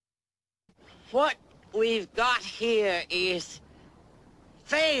What we've got here is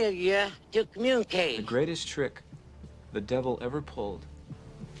failure to communicate. The greatest trick the devil ever pulled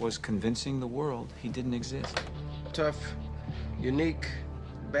was convincing the world he didn't exist. Tough, unique,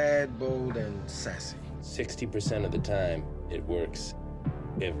 bad, bold, and sassy. 60% of the time, it works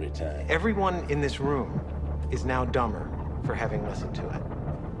every time. Everyone in this room is now dumber for having listened to it.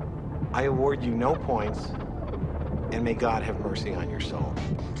 I award you no points, and may God have mercy on your soul.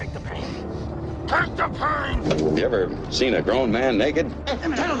 Take the pain. Take the pain! You ever seen a grown man naked?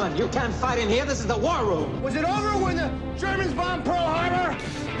 Gentlemen, you can't fight in here. This is the war room. Was it over when the Germans bombed Pearl Harbor?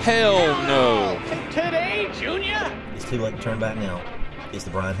 Hell no. Today, Junior? It's too late to turn back now. It's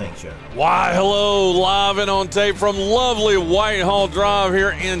the Bryan Hank Show. Why, hello, live and on tape from lovely Whitehall Drive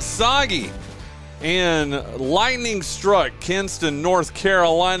here in soggy and lightning-struck Kinston, North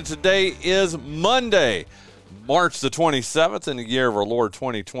Carolina. Today is Monday, March the 27th in the year of our Lord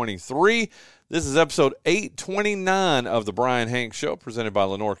 2023. This is episode 829 of the Bryan Hank Show, presented by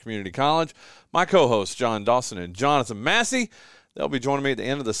Lenoir Community College. My co-hosts, John Dawson and Jonathan Massey. They'll be joining me at the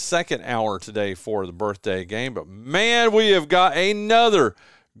end of the second hour today for the birthday game. But, man, we have got another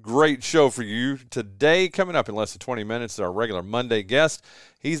great show for you today. Coming up in less than 20 minutes is our regular Monday guest.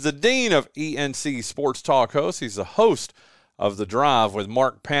 He's the dean of ENC Sports Talk hosts. He's the host of The Drive with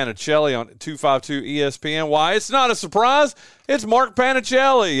Mark Panichelli on 252 ESPN. Why, it's not a surprise. It's Mark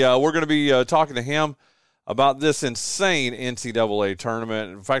Panichelli. We're going to be talking to him about this insane NCAA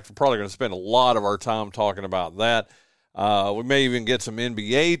tournament. In fact, we're probably going to spend a lot of our time talking about that. We may even get some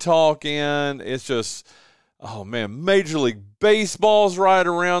NBA talk in. It's just, oh, man, Major League Baseball's right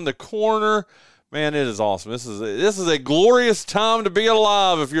around the corner. Man, it is awesome. This is a glorious time to be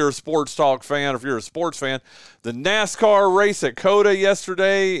alive if you're a sports talk fan, if you're a sports fan. The NASCAR race at COTA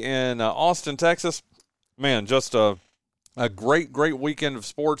yesterday in Austin, Texas. Man, just a great, great weekend of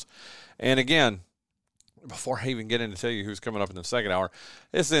sports. And again, before I even get in to tell you who's coming up in the second hour,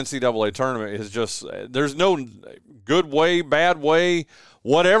 this NCAA tournament is just, there's no good way, bad way,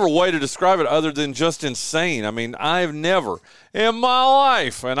 whatever way to describe it other than just insane. I mean, I've never in my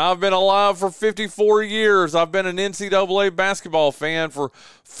life, and I've been alive for 54 years, I've been an NCAA basketball fan for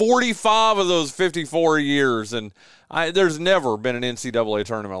 45 of those 54 years, and there's never been an NCAA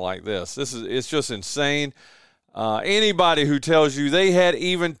tournament like this. It's just insane. Anybody who tells you they had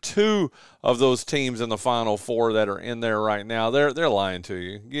even two of those teams in the Final Four that are in there right now, they're lying to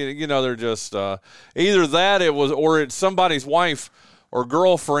you. You know, they're just either that or it's somebody's wife or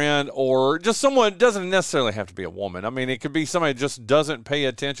girlfriend or just someone. It doesn't necessarily have to be a woman. I mean, it could be somebody who just doesn't pay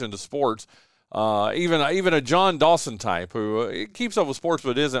attention to sports. Even a John Dawson type who keeps up with sports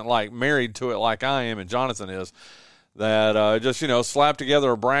but isn't like married to it like I am and Jonathan is. That just, slapped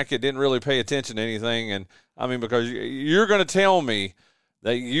together a bracket, didn't really pay attention to anything. And, I mean, because you're going to tell me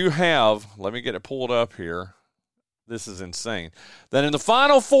that you have, let me get it pulled up here. This is insane. That in the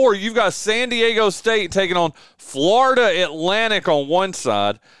Final Four, you've got San Diego State taking on Florida Atlantic on one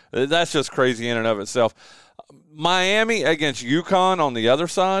side. That's just crazy in and of itself. Miami against UConn on the other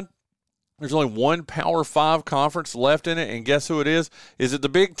side. There's only one Power 5 conference left in it, and guess who it is? Is it the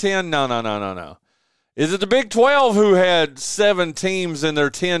Big Ten? No. Is it the Big 12 who had 7 teams and their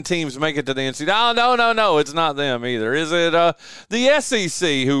 10 teams make it to the NCAA? No. It's not them either. Is it the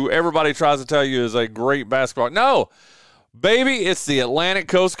SEC, who everybody tries to tell you is a great basketball? No, baby, it's the Atlantic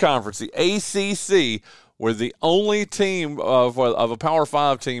Coast Conference, the ACC, where the only team of a Power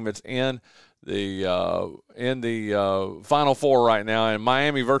 5 team that's in the Final Four right now, and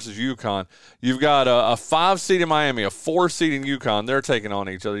Miami versus UConn. You've got a 5 seed in Miami, a 4 seed in UConn. They're taking on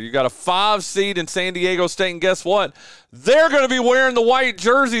each other. You got a 5 seed in San Diego State, and guess what? They're going to be wearing the white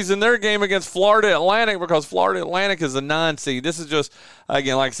jerseys in their game against Florida Atlantic because Florida Atlantic is a 9 seed. This is just,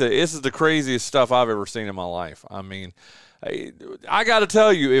 again, like I said, this is the craziest stuff I've ever seen in my life. I mean, I got to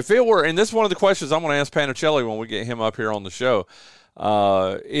tell you, if it were, and this is one of the questions I'm going to ask Panichelli when we get him up here on the show.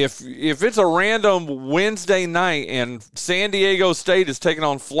 If it's a random Wednesday night and San Diego State is taking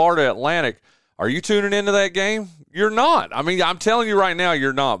on Florida Atlantic, are you tuning into that game? You're not. I mean, I'm telling you right now,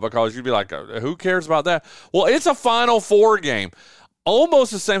 you're not, because you'd be like, who cares about that? Well, it's a Final Four game.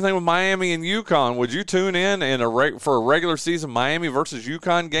 Almost the same thing with Miami and UConn. Would you tune in for a regular season Miami versus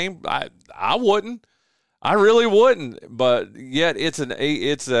UConn game? I wouldn't. I really wouldn't. But yet it's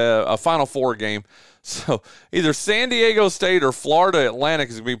a Final Four game. So either San Diego State or Florida Atlantic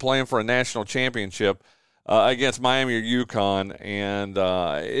is going to be playing for a national championship against Miami or UConn, and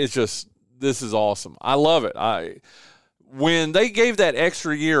it's just, this is awesome. I love it. When they gave that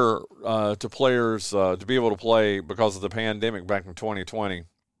extra year to players to be able to play because of the pandemic back in 2020,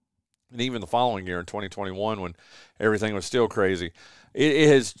 and even the following year in 2021 when everything was still crazy.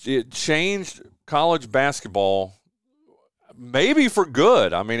 It changed college basketball maybe for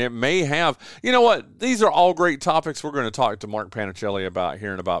good. I mean, it may have. You know what? These are all great topics we're going to talk to Mark Panichelli about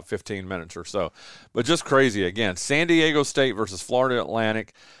here in about 15 minutes or so. But just crazy. Again, San Diego State versus Florida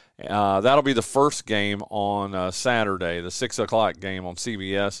Atlantic. That'll be the first game on Saturday, the 6 o'clock game on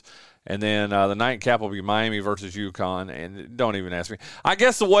CBS. And then the nightcap will be Miami versus UConn. And don't even ask me. I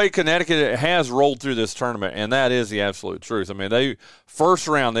guess the way Connecticut has rolled through this tournament, and that is the absolute truth. I mean, first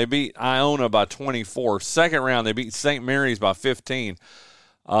round, they beat Iona by 24. Second round, they beat St. Mary's by 15.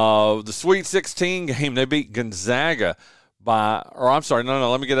 The Sweet 16 game, they beat Gonzaga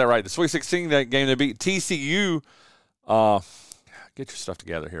let me get that right. The Sweet 16 game, they beat TCU. Get your stuff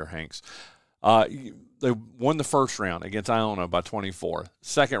together here, Hanks. They won the first round against Iona by 24.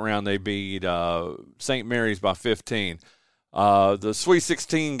 Second round, they beat St. Mary's by 15. The Sweet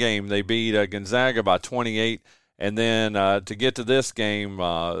 16 game, they beat Gonzaga by 28. And then to get to this game,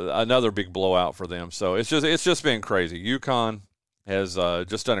 another big blowout for them. So it's just been crazy. UConn has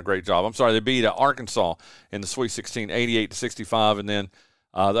just done a great job. I'm sorry, they beat Arkansas in the Sweet 16, 88-65. And then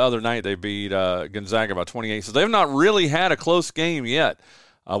the other night, they beat Gonzaga by 28. So they've not really had a close game yet.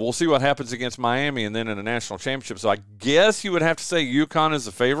 We'll see what happens against Miami and then in the national championship. So I guess you would have to say UConn is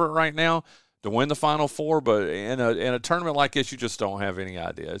the favorite right now to win the Final Four. But in a tournament like this, you just don't have any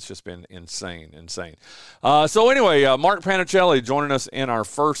idea. It's just been insane. So anyway, Mark Panichelli joining us in our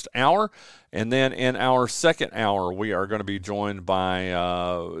first hour. And then in our second hour, we are going to be joined by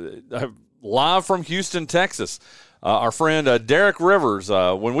live from Houston, Texas, our friend Derek Rivers.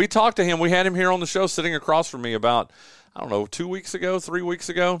 When we talked to him, we had him here on the show sitting across from me about 3 weeks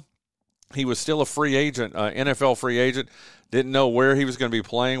ago. He was still a free agent, NFL free agent. Didn't know where he was going to be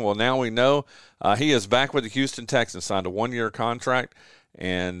playing. Well, now we know. He is back with the Houston Texans, signed a 1-year contract,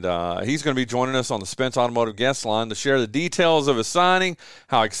 and he's going to be joining us on the Spence Automotive guest line to share the details of his signing,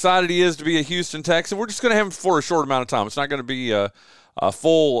 how excited he is to be a Houston Texan. We're just going to have him for a short amount of time. It's not going to be a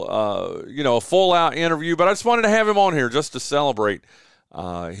full-out interview, but I just wanted to have him on here just to celebrate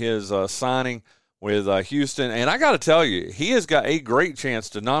his signing with Houston. And I got to tell you, he has got a great chance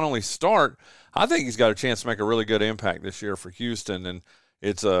to not only start, I think he's got a chance to make a really good impact this year for Houston. And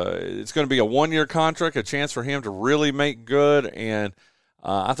it's going to be a 1-year contract, a chance for him to really make good. And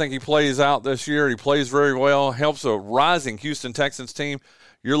I think he plays out this year. He plays very well, helps a rising Houston Texans team.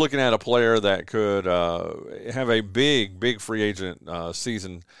 You're looking at a player that could have a big free agent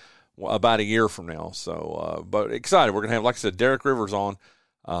season about a year from now. So, but excited. We're going to have, like I said, Derek Rivers on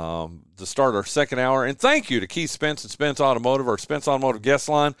to start our second hour. And thank you to Keith Spence and Spence Automotive, our Spence Automotive guest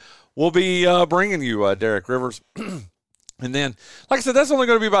line. We'll be bringing you Derek Rivers. And then, like I said, that's only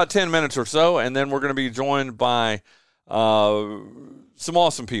going to be about 10 minutes or so. And then we're going to be joined by some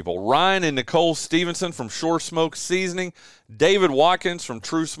awesome people. Ryan and Nicole Stevenson from Shore Smoke Seasoning. David Watkins from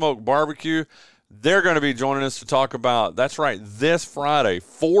True Smoke Barbecue. They're going to be joining us to talk about, that's right, this Friday,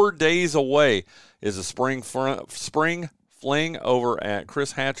 4 days away, is a spring fling over at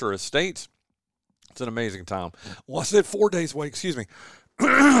Chris Hatcher Estates. It's an amazing time. Well, I said 4 days away, excuse me.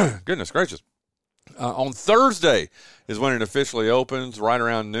 Goodness gracious. On Thursday is when it officially opens, right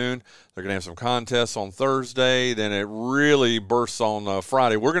around noon. They're going to have some contests on Thursday. Then it really bursts on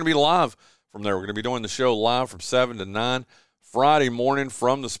Friday. We're going to be live from there. We're going to be doing the show live from 7 to 9 Friday morning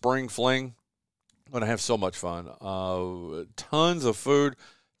from the Spring Fling. I'm going to have so much fun. Tons of food,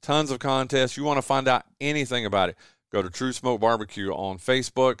 tons of contests. You want to find out anything about it, go to True Smoke Barbecue on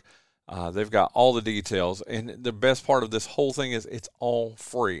Facebook. They've got all the details, and the best part of this whole thing is it's all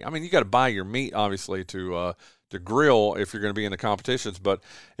free. I mean, you got to buy your meat, obviously, to grill if you're going to be in the competitions. But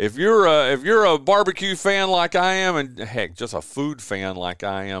if you're a barbecue fan like I am, and heck, just a food fan like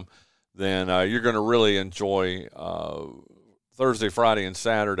I am, then you're going to really enjoy Thursday, Friday, and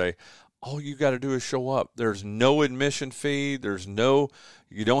Saturday. All you got to do is show up. There's no admission fee.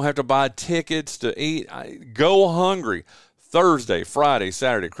 You don't have to buy tickets to eat. Go hungry. Thursday, Friday,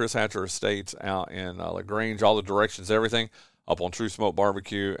 Saturday, Chris Hatcher Estates out in LaGrange, all the directions, everything up on True Smoke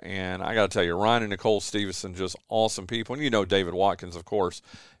Barbecue. And I got to tell you, Ryan and Nicole Stevenson, just awesome people. And you know David Watkins, of course,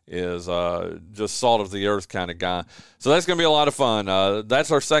 is just salt of the earth kind of guy. So that's going to be a lot of fun. That's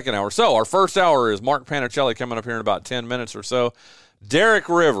our second hour. So our first hour is Mark Panichelli coming up here in about 10 minutes or so. Derek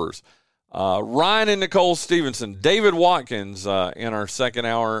Rivers, Ryan and Nicole Stevenson, David Watkins in our second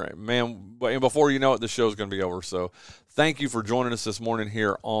hour. Man, and before you know it, the show's going to be over. So thank you for joining us this morning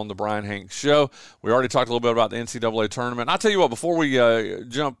here on the Bryan Hanks Show. We already talked a little bit about the NCAA tournament. I'll tell you what, before we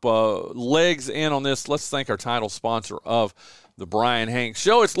jump legs in on this, let's thank our title sponsor of the Bryan Hanks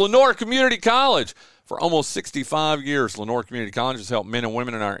Show. It's Lenoir Community College. For almost 65 years, Lenoir Community College has helped men and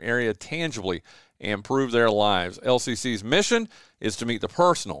women in our area tangibly improve their lives. LCC's mission is to meet the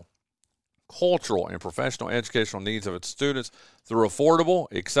personal, cultural, and professional educational needs of its students through affordable,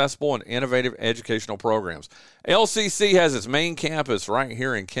 accessible, and innovative educational programs. LCC has its main campus right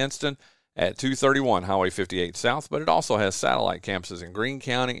here in Kinston at 231 Highway 58 South, but it also has satellite campuses in Greene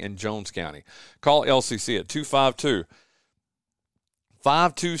County and Jones County. Call LCC at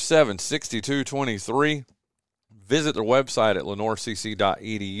 252-527-6223. Visit their website at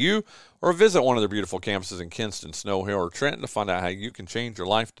lenoircc.edu or visit one of their beautiful campuses in Kinston, Snow Hill, or Trenton to find out how you can change your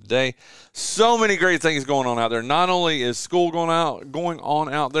life today. So many great things going on out there. Not only is school going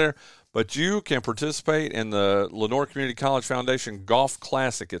on out there, but you can participate in the Lenoir Community College Foundation Golf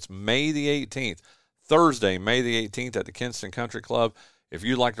Classic. It's May the 18th, Thursday, May the 18th at the Kinston Country Club. If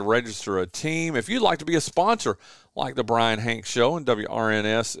you'd like to register a team, if you'd like to be a sponsor like the Bryan Hanks Show and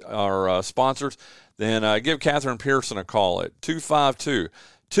WRNS are sponsors, then give Catherine Pearson a call at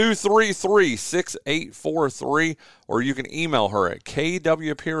 252-233-6843, or you can email her at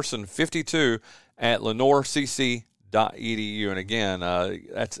kwpearson52@lenoircc.edu. And again,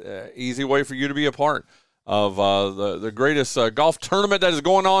 that's an easy way for you to be a part of the greatest golf tournament that is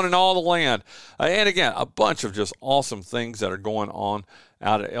going on in all the land. And again, a bunch of just awesome things that are going on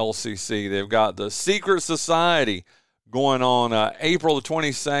out at LCC. They've got the Secret Society going on April the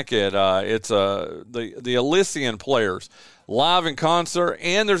 22nd. It's the Elysian Players live in concert,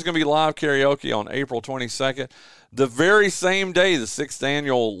 and there's going to be live karaoke on April 22nd. The very same day, the 6th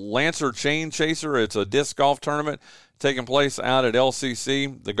annual Lancer Chain Chaser. It's a disc golf tournament taking place out at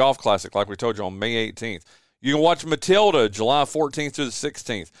LCC. The Golf Classic, like we told you, on May 18th. You can watch Matilda July 14th through the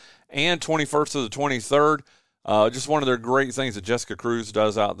 16th and 21st to the 23rd. Just one of their great things that Jessica Cruz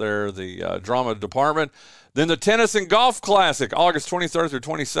does out there, the drama department. Then the Tennis and Golf Classic, August 23rd through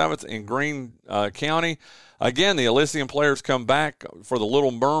 27th in Greene County. Again, the Elysian Players come back for the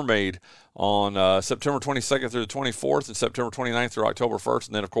Little Mermaid on September 22nd through the 24th and September 29th through October 1st.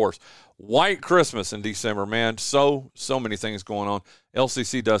 And then, of course, White Christmas in December. Man, so many things going on.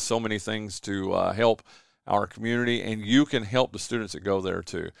 LCC does so many things to help our community, and you can help the students that go there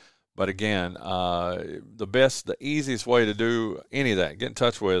too. But again, the easiest way to do any of that, get in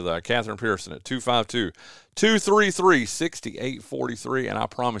touch with Catherine Pearson at 252-233-6843, and I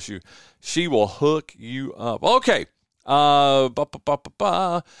promise you, she will hook you up. Okay.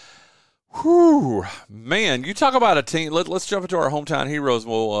 Whew. Man, you talk about a team. Let's jump into our hometown heroes.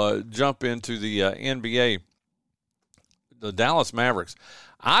 We'll jump into the NBA. The Dallas Mavericks.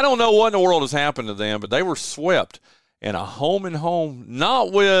 I don't know what in the world has happened to them, but they were swept in a home-and-home,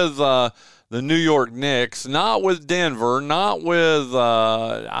 not with the New York Knicks, not with Denver, not with,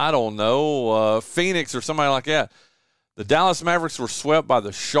 Phoenix or somebody like that. The Dallas Mavericks were swept by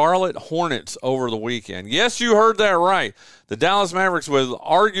the Charlotte Hornets over the weekend. Yes, you heard that right. The Dallas Mavericks with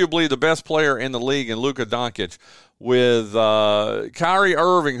arguably the best player in the league in Luka Doncic, with Kyrie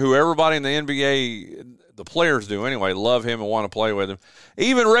Irving, who everybody in the NBA, the players do anyway, love him and want to play with him.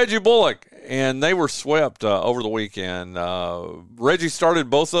 Even Reggie Bullock, and they were swept over the weekend. Reggie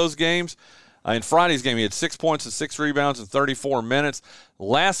started both those games. In Friday's game, he had 6 points and 6 rebounds in 34 minutes.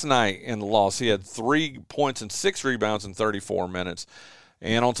 Last night in the loss, he had 3 points and 6 rebounds in 34 minutes.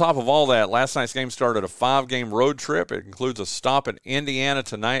 And on top of all that, last night's game started a 5-game road trip. It includes a stop in Indiana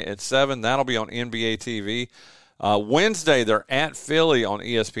tonight at 7. That'll be on NBA TV. Wednesday, they're at Philly on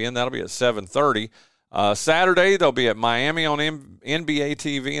ESPN. That'll be at 7:30. Saturday, they'll be at Miami on NBA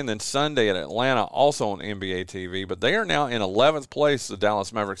TV, and then Sunday at Atlanta, also on NBA TV. But they are now in 11th place, the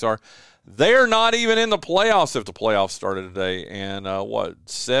Dallas Mavericks are. They're not even in the playoffs if the playoffs started today. And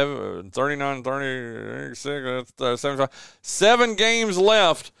 39, 36, 75, 7 games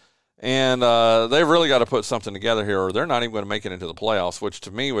left. And they've really got to put something together here, or they're not even going to make it into the playoffs, which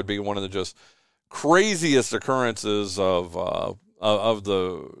to me would be one of the just craziest occurrences of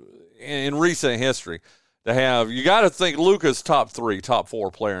in recent history. To have, you got to think Luka's top 3, top 4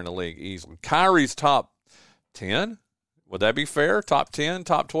 player in the league easily. Kyrie's top 10. Would that be fair? Top 10,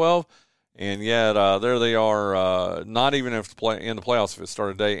 top 12? And yet there they are, not even in the playoffs if it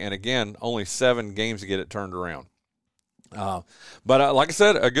started today. And again, only 7 games to get it turned around. But like I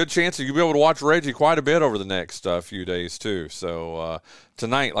said, a good chance that you'll be able to watch Reggie quite a bit over the next few days too. So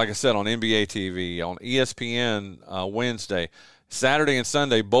tonight, like I said, on NBA TV, on ESPN Wednesday, Saturday and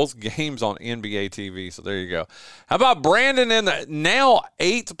Sunday, both games on NBA TV. So there you go. How about Brandon and the now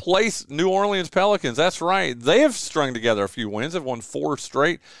 8th place New Orleans Pelicans? That's right. They have strung together a few wins. They've won 4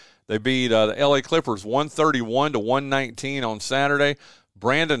 straight. They beat the LA Clippers 131-119 on Saturday.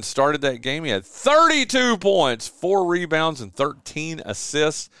 Brandon started that game. He had 32 points, 4 rebounds, and 13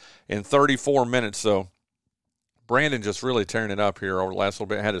 assists in 34 minutes. So Brandon just really tearing it up here over the last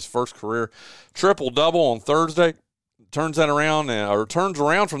little bit. Had his first career triple-double on Thursday. Turns around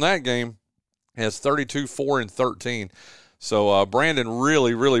from that game. Has 32, 4, and 13. So Brandon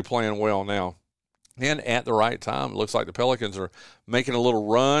really, really playing well now. And at the right time, it looks like the Pelicans are making a little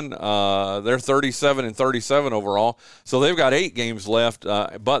run. They're 37 and 37 overall. So they've got 8 games left,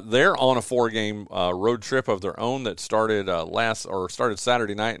 but they're on a 4-game road trip of their own that started started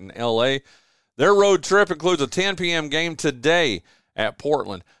Saturday night in L.A. Their road trip includes a 10 p.m. game today at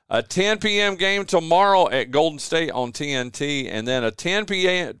Portland, a 10 p.m. game tomorrow at Golden State on TNT, and then a 10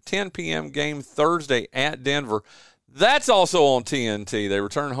 p.m. game Thursday at Denver. That's also on TNT. They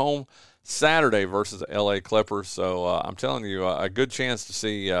return home Saturday versus the L.A. Clippers. So I'm telling you, a good chance to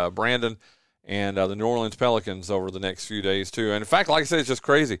see Brandon and the New Orleans Pelicans over the next few days too. And in fact, like I said, it's just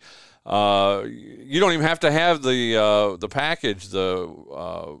crazy. You don't even have to have the package,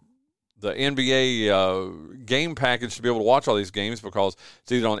 the NBA game package to be able to watch all these games, because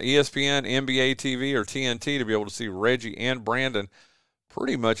it's either on ESPN, NBA TV, or TNT to be able to see Reggie and Brandon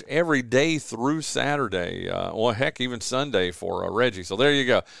pretty much every day through Saturday. Well, heck, even Sunday for Reggie. So there you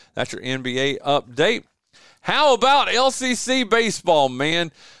go. That's your NBA update. How about LCC baseball,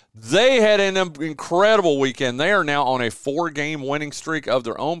 man? They had an incredible weekend. They are now on a 4-game winning streak of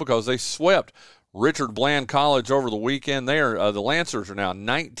their own because they swept Richard Bland College over the weekend. They are the Lancers are now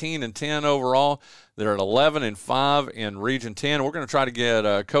 19 and 10 overall. They're at 11 and 5 in Region 10. We're going to try to get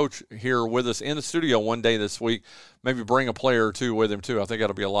a coach here with us in the studio one day this week. Maybe bring a player or two with him too. I think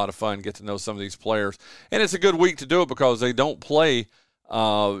that'll be a lot of fun. Get to know some of these players, and it's a good week to do it because they don't play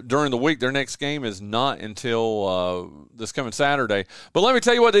during the week. Their next game is not until this coming Saturday. But let me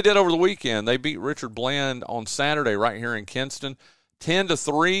tell you what they did over the weekend. They beat Richard Bland on Saturday right here in Kinston,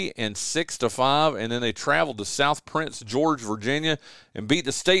 10-3 and 6-5, and then they traveled to South Prince, George, Virginia, and beat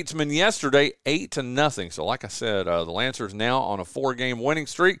the Statesmen yesterday 8-0. So like I said, the Lancers now on a 4-game winning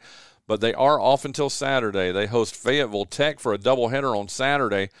streak, but they are off until Saturday. They host Fayetteville Tech for a doubleheader on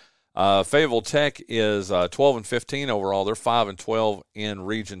Saturday. Fayetteville Tech is 12 and 15 overall. They're 5 and 12 in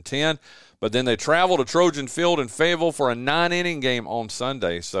Region 10, but then they travel to Trojan Field in Fayetteville for a 9-inning game on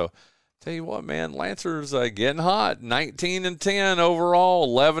Sunday. So tell you what, man, Lancers getting hot. 19 and 10 overall,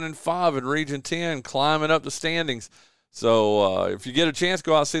 11 and 5 in Region 10, climbing up the standings. So if you get a chance,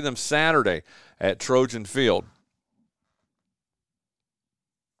 go out and see them Saturday at Trojan Field.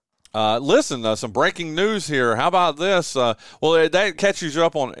 Listen, some breaking news here. How about this? Well, that catches you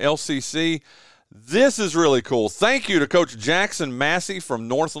up on LCC. This is really cool. Thank you to Coach Jackson Massey from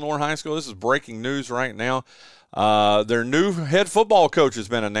North Lenoir High School. This is breaking news right now. Their new head football coach has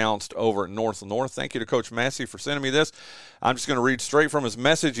been announced over at North Lenoir. Thank you to Coach Massey for sending me this. I'm just going to read straight from his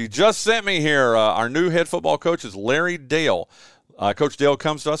message he just sent me here. Our new head football coach is Larry Dale. Coach Dale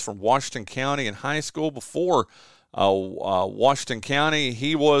comes to us from Washington County in high school. Before Washington County,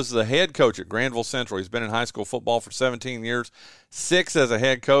 he was the head coach at Granville Central. He's been in high school football for 17 years, 6 as a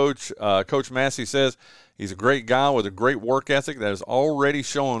head coach. Coach Massey says he's a great guy with a great work ethic that is already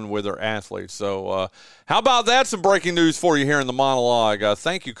shown with their athletes. So how about that? Some breaking news for you here in the monologue.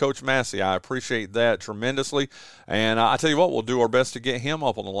 Thank you, Coach Massey. I appreciate that tremendously. And I tell you what, we'll do our best to get him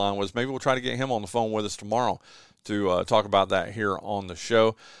up on the line with us. Maybe we'll try to get him on the phone with us tomorrow to talk about that here on the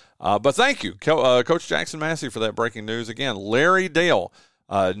show. But thank you, Coach Jackson Massey, for that breaking news. Again, Larry Dale,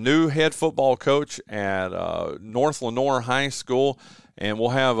 new head football coach at North Lenoir High School, and we'll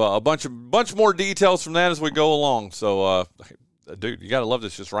have a bunch more details from that as we go along. So, dude, you got to love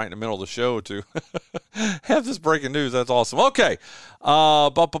this just right in the middle of the show to have this breaking news. That's awesome. Okay,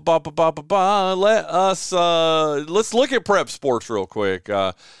 let's look at prep sports real quick.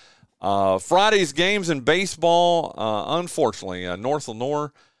 Friday's games in baseball, unfortunately, North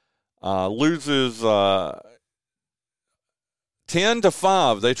Lenoir loses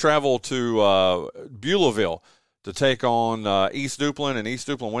 10-5. They travel to Beulahville to take on East Duplin, and East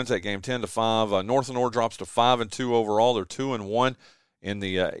Duplin wins that game 10-5. North Lenoir drops to 5-2 overall. They're 2-1 in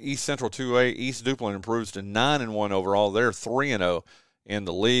the East Central 2A. East Duplin improves to 9-1 overall. They're 3-0 in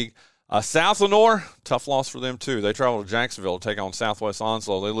the league. South Lenoir, tough loss for them too. They travel to Jacksonville to take on Southwest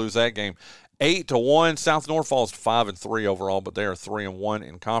Onslow. They lose that game 8-1. South Lenoir falls to 5-3 overall, but they are 3-1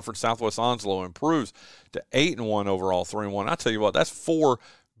 in conference. Southwest Onslow improves to 8-1 overall, 3-1. I tell you what, that's 4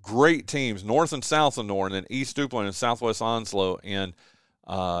 great teams: North and South Lenoir, and then East Duplin and Southwest Onslow in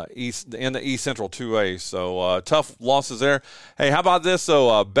the East Central 2A. So tough losses there. Hey, how about this?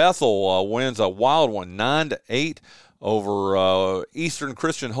 So Bethel wins a wild one, 9-8 over Eastern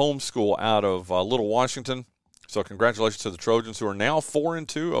Christian Homeschool out of Little Washington. So congratulations to the Trojans, who are now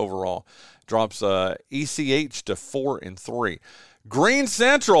 4-2 overall. Drops ECH to 4-3. Green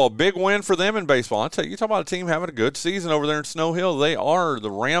Central, a big win for them in baseball. I tell you, talk about a team having a good season over there in Snow Hill. They are.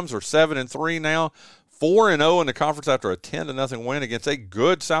 The Rams are 7-3 now, 4-0 in the conference after a 10-0 win against a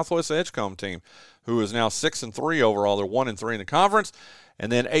good Southwest Edgecombe team, who is now 6-3 overall. They're 1-3 in the conference.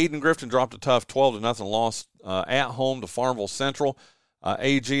 And then Aden Grifton dropped a tough 12-0 loss at home to Farmville Central.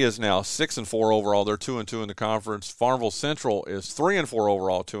 AG is now 6-4 overall. They're 2-2 in the conference. Farmville Central is 3-4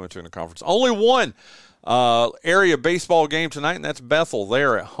 overall, 2-2 in the conference. Only one area baseball game tonight, and that's Bethel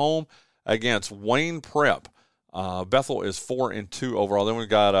there at home against Wayne Prep. Bethel is 4-2 overall. Then we've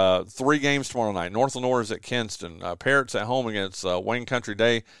got 3 games tomorrow night. North Lenoir is at Kinston. Parrots at home against Wayne Country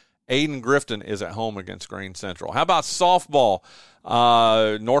Day. Aden Grifton is at home against Green Central. How about softball?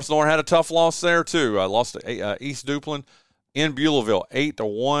 North Lenoir had a tough loss there, too. Lost to East Duplin in Beulahville,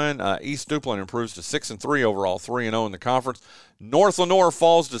 8-1. East Duplin improves to 6-3 overall, 3-0 in the conference. North Lenoir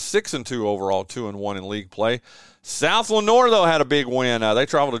falls to 6-2 overall, 2-1 in league play. South Lenoir, though, had a big win. They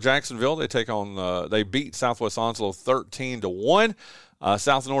travel to Jacksonville. They beat Southwest Onslow 13-1.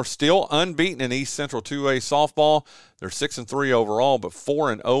 South Lenoir still unbeaten in East Central 2A softball. They're 6-3 overall, but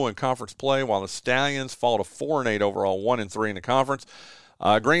 4-0 in conference play, while the Stallions fall to 4-8 overall, 1-3 in the conference.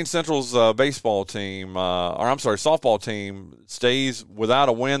 Green Central's softball team stays without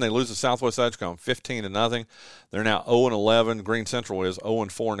a win. They lose to Southwest Edgecombe 15-0. They're now 0-11. Green Central is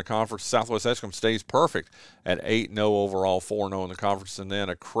 0-4 in the conference. Southwest Edgecombe stays perfect at 8-0 overall, 4-0 in the conference. And then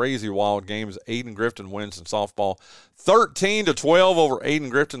a crazy wild game is Aden Grifton wins in softball 13-12 over Aden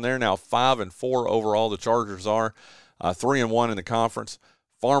Grifton. They're now 5-4 overall. The Chargers are 3-1 in the conference.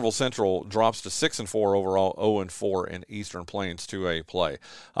 Farmville Central drops to 6-4 overall, 0-4 in Eastern Plains 2A play.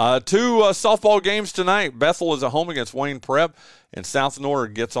 2 softball games tonight. Bethel is at home against Wayne Prep, and South Lenoir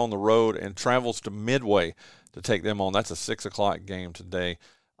gets on the road and travels to Midway to take them on. That's a 6 o'clock game today.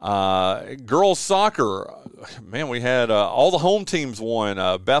 Girls soccer, man, we had all the home teams won.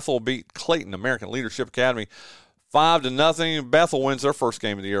 Bethel beat Clayton American Leadership Academy 5-0. Bethel wins their first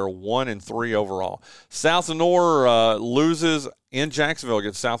game of the year, 1-3 overall. South Lenoir loses in Jacksonville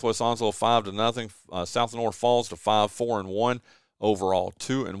against Southwest Onslow 5-0. South Lenoir falls to 5-4-1 overall,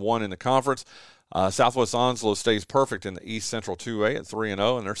 2-1 in the conference. Southwest Onslow stays perfect in the East Central 2A at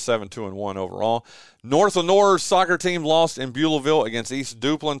 3-0, and they're 7-2-1 overall. North Lenoir's soccer team lost in Beulahville against East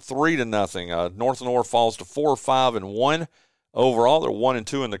Duplin 3-0. North Lenoir falls to 4-5-1 overall. They're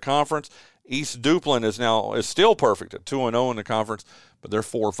 1-2 in the conference. East Duplin is still perfect at 2-0 in the conference, but they're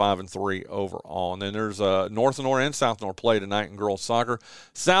 4-5-3 overall. And then there's North Lenoir and South Lenoir play tonight in girls soccer.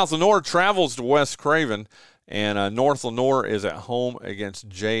 South Lenoir travels to West Craven, and North Lenoir is at home against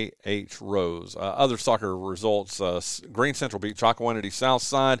J.H. Rose. Other soccer results: Green Central beat Chocowinity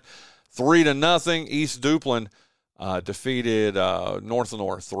Southside 3-0. East Duplin defeated North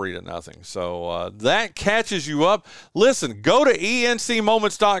Lenoir 3-0. So that catches you up. Listen, go to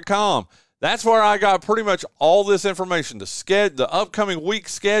encmoments.com. That's where I got pretty much all this information. The upcoming week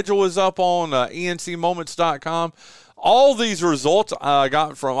schedule is up on encmoments.com. All these results I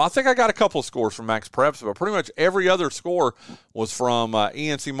got from, I think I got a couple of scores from Max Preps, but pretty much every other score was from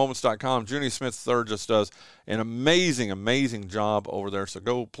encmoments.com. Junie Smith III just does an amazing, amazing job over there.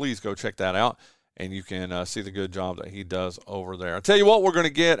 So please go check that out, and you can see the good job that he does over there. I'll tell you what, we're going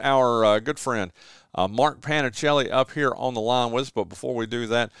to get our good friend Mark Panichelli up here on the line with us. But before we do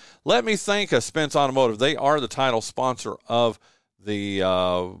that, let me thank Spence Automotive. They are the title sponsor of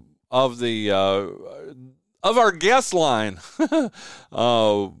our guest line.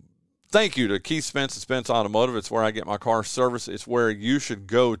 Thank you to Keith Spence and Spence Automotive. It's where I get my car service. It's where you should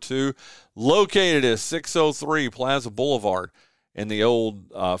go to. Located at 603 Plaza Boulevard in the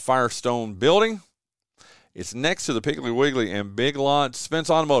old Firestone building. It's next to the Piggly Wiggly and Big Lots. Spence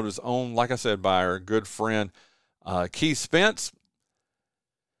Automotive is owned, like I said, by our good friend Keith Spence.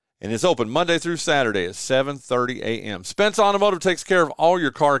 And it's open Monday through Saturday at 7:30 a.m. Spence Automotive takes care of all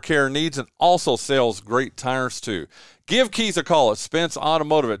your car care needs and also sells great tires, too. Give Keith a call at Spence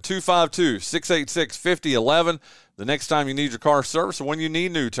Automotive at 252-686-5011 the next time you need your car service or when you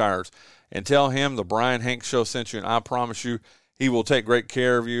need new tires. And tell him the Bryan Hanks Show sent you, and I promise you, he will take great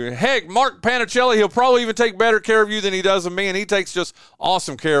care of you. Heck, Mark Panichelli, he'll probably even take better care of you than he does of me, and he takes just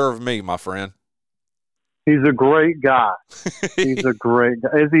awesome care of me, my friend. He's a great guy. He's a great guy.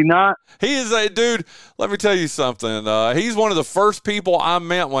 Is he not? He is a dude. Let me tell you something. He's one of the first people I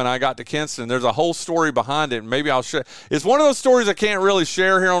met when I got to Kinston. There's a whole story behind it, and maybe I'll share. It's one of those stories I can't really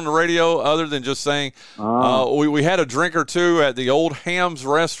share here on the radio other than just saying we had a drink or two at the Old Hams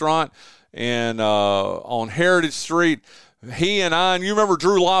restaurant on Heritage Street. He and I, and you remember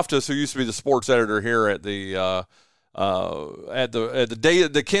Drew Loftus, who used to be the sports editor here at the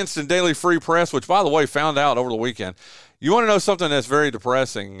Kinston Daily Free Press, which, by the way, found out over the weekend, You want to know something that's very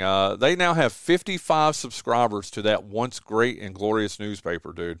depressing? They now have 55 subscribers to that once great and glorious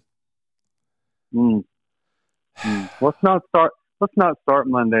newspaper, dude. Let's not start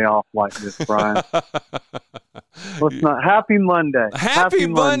Monday off like this, Brian. Let's not. Happy Monday. Happy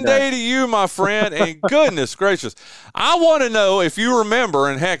Monday to you, my friend. And goodness gracious, I want to know if you remember,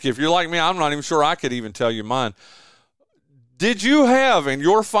 and heck, if you're like me, I'm not even sure I could even tell you mine. Did you have in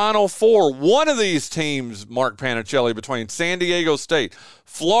your Final Four one of these teams, Mark Panichelli, between San Diego State,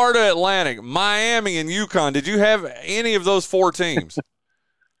 Florida Atlantic, Miami, and UConn? Did you have any of those four teams?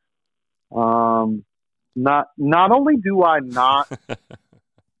 Not only do I not,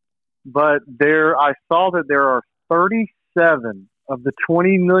 but I saw that there are 37 of the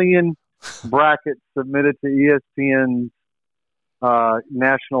 20 million brackets submitted to ESPN's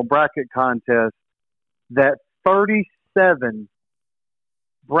national bracket contest. That 37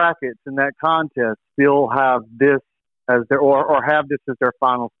 brackets in that contest still have this as their or have this as their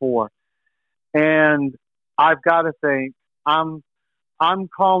Final Four, and I've got to think I'm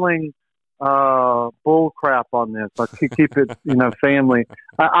calling bull crap on this. Let's keep it, family.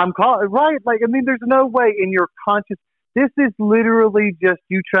 I'm calling right. Like, I mean, there's no way in your conscious. This is literally just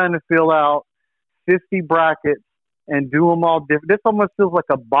you trying to fill out 50 brackets and do them all different. This almost feels like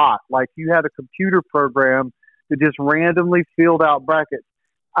a bot. Like you had a computer program that just randomly filled out brackets.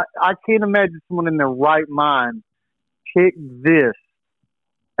 I can't imagine someone in their right mind pick this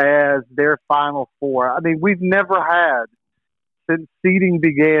as their Final Four. I mean, we've never had, since seeding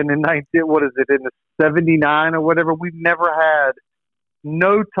began in in the 79 or whatever, we've never had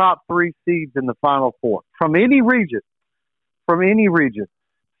no top three seeds in the Final Four from any region.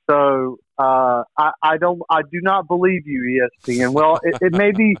 So I do not believe you, ESPN. Well, it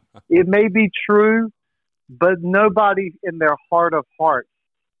may be true, but nobody in their heart of hearts,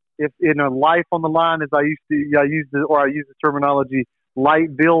 if in a life on the line, as I use the terminology,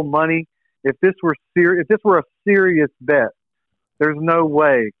 light bill money. If this were a serious bet, there's no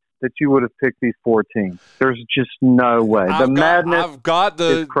way that you would have picked these four teams. There's just no way. I've got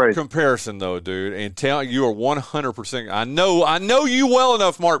the comparison though, dude, and you are 100%. I know you well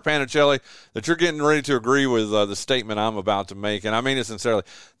enough, Mark Panichelli, that you're getting ready to agree with the statement I'm about to make, and I mean it sincerely.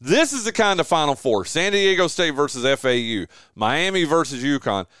 This is the kind of Final Four: San Diego State versus FAU, Miami versus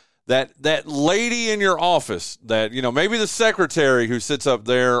UConn. That lady in your office, that maybe the secretary who sits up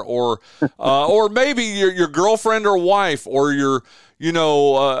there, or maybe your girlfriend or wife, or your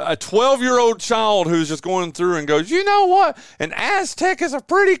a 12-year-old child who's just going through and goes, you know what? An Aztec is a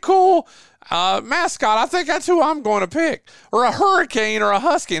pretty cool mascot. I think that's who I'm going to pick. Or a hurricane or a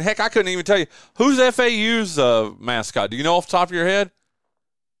husky. And heck, I couldn't even tell you who's FAU's mascot. Do you know off the top of your head?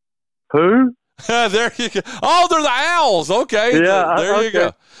 Who? There you go. Oh, they're the Owls. Okay. Yeah. There you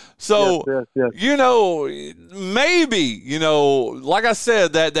go. So, yes. Maybe, like I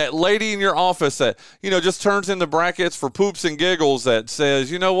said, that lady in your office that, just turns in the brackets for poops and giggles that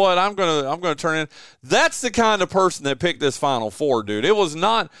says, you know what, I'm going to turn in. That's the kind of person that picked this Final Four, dude. It was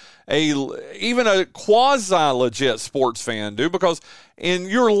not even a quasi-legit sports fan, dude, because in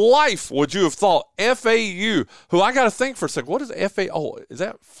your life would you have thought FAU, who I got to think for a second, what is FAU? Oh, is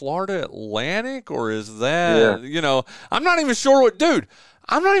that Florida Atlantic, or is that, I'm not even sure what, dude.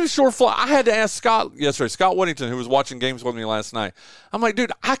 I'm not even sure. I had to ask Scott yesterday, Scott Whittington, who was watching games with me last night. I'm like,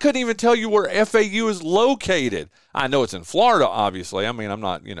 dude, I couldn't even tell you where FAU is located. I know it's in Florida, obviously. I mean, I'm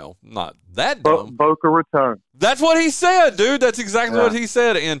not, not that dumb. Boca Raton. That's what he said, dude. That's exactly what he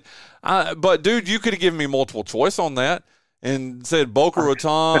said. And but, dude, you could have given me multiple choice on that and said Boca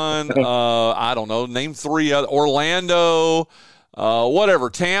Raton. I don't know. Name three other, Orlando. Whatever,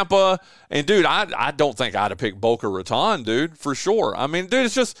 Tampa. And, dude, I don't think I'd have picked Boca Raton, dude, for sure. I mean, dude,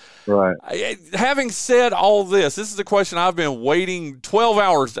 it's just right. Having said all this is the question I've been waiting 12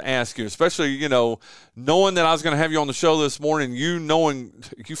 hours to ask you, especially, knowing that I was going to have you on the show this morning, knowing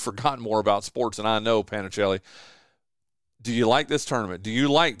you've forgotten more about sports than I know, Panichelli. Do you like this tournament? Do you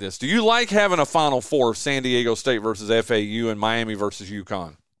like this? Do you like having a Final Four of San Diego State versus FAU and Miami versus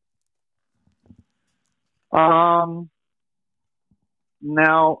UConn?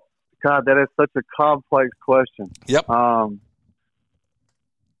 Now, God, that is such a complex question. Yep. All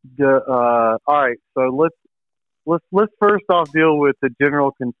right, so let's first off deal with the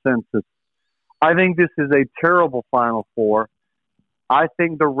general consensus. I think this is a terrible Final Four. I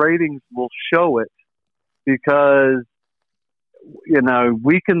think the ratings will show it because,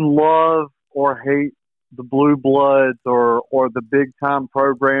 we can love or hate the blue bloods or the big time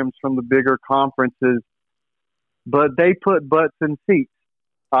programs from the bigger conferences, but they put butts in seats.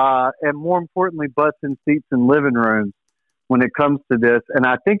 And more importantly, butts in seats in living rooms when it comes to this. And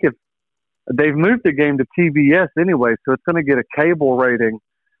I think if they've moved the game to TBS anyway, so it's going to get a cable rating,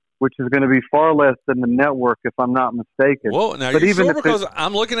 which is going to be far less than the network, if I'm not mistaken. Well, now but you're even sure, because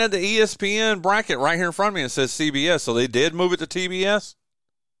I'm looking at the ESPN bracket right here in front of me and it says CBS, so they did move it to TBS?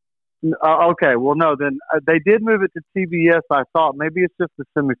 Okay, well, no, then they did move it to TBS. I thought maybe it's just the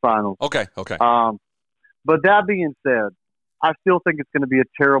semifinals. Okay. But that being said, I still think it's going to be a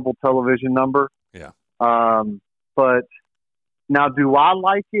terrible television number. Yeah. But now, do I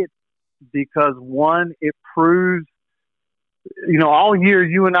like it? Because, one, it proves, all year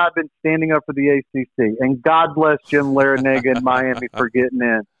you and I have been standing up for the ACC, and God bless Jim Larrañaga in Miami for getting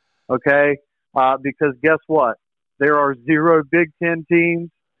in, okay? Because guess what? There are 0 Big Ten teams.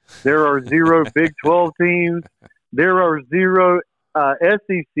 There are 0 Big 12 teams. There are 0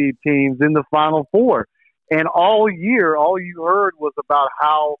 SEC teams in the Final Four. And all year, all you heard was about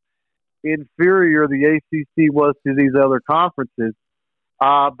how inferior the ACC was to these other conferences.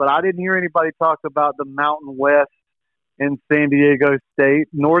 But I didn't hear anybody talk about the Mountain West and San Diego State,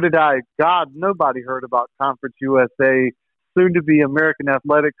 nor did I. God, nobody heard about Conference USA, soon to be American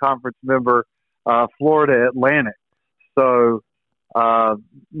Athletic Conference member, Florida Atlantic. So,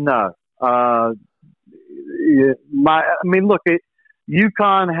 no. Look,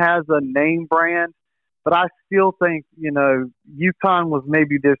 UConn has a name brand, but I still think, UConn was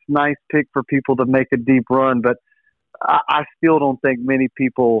maybe this nice pick for people to make a deep run, but I still don't think many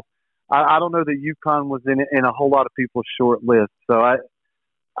people – I don't know that UConn was in a whole lot of people's short list. So, I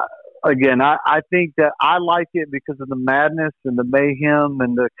think that I like it because of the madness and the mayhem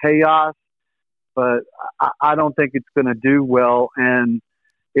and the chaos, but I don't think it's going to do well. And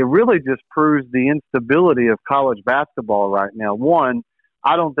it really just proves the instability of college basketball right now. One,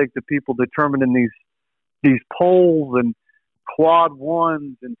 I don't think the people determining these polls and quad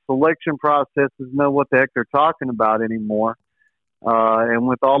ones and selection processes know what the heck they're talking about anymore. And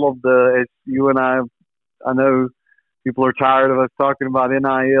with all of as you and I know people are tired of us talking about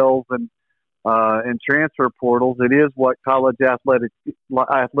NILs and transfer portals. It is what college athletics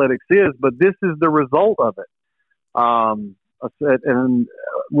is, but this is the result of it. And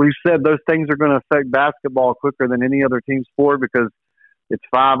we've said those things are going to affect basketball quicker than any other team sport because it's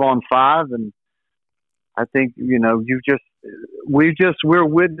 5-on-5, and I think we're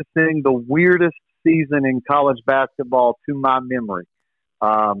witnessing the weirdest season in college basketball to my memory.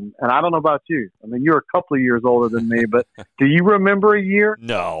 And I don't know about you. I mean, you're a couple of years older than me, but do you remember a year?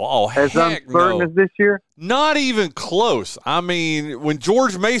 No. Oh, as heck uncertain no. as this year? Not even close. I mean, when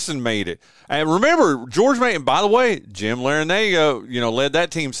George Mason made it, and remember, George Mason, by the way, Jim Larrañaga, led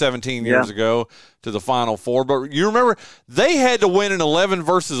that team 17 years ago to the Final Four. But you remember, they had to win an 11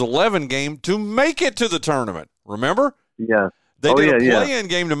 versus 11 game to make it to the tournament. Remember? Yes. They did a play-in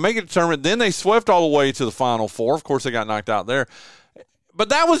game to make it to the tournament. Then they swept all the way to the Final Four. Of course, they got knocked out there. But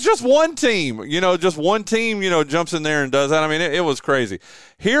that was just one team, just one team, jumps in there and does that. I mean, it was crazy.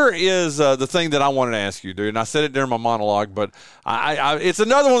 Here is the thing that I wanted to ask you, dude, and I said it during my monologue, but it's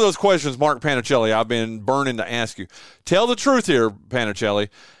another one of those questions, Mark Panichelli, I've been burning to ask you. Tell the truth here, Panichelli.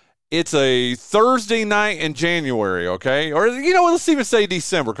 It's a Thursday night in January, okay? Or, let's even say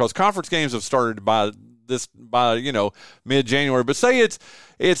December, because conference games have started by mid-January. But say it's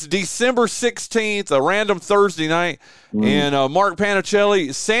December 16th, a random Thursday night, and Mark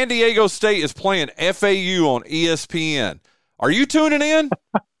Panichelli, San Diego State is playing FAU on ESPN. Are you tuning in?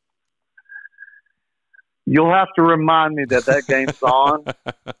 You'll have to remind me that game's on.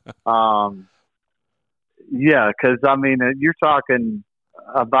 Yeah, because, you're talking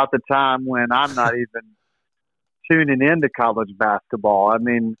about the time when I'm not even tuning into college basketball. I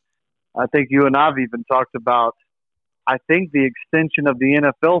mean, I think you and I have even talked about, I think the extension of the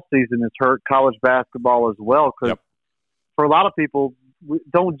NFL season has hurt college basketball as well, because for a lot of people, we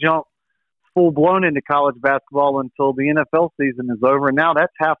don't jump full-blown into college basketball until the NFL season is over, and now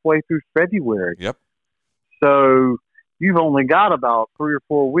that's halfway through February. Yep. So you've only got about 3 or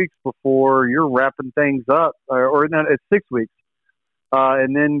 4 weeks before you're wrapping things up, or no, it's 6 weeks,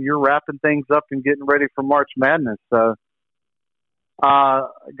 and then you're wrapping things up and getting ready for March Madness. So,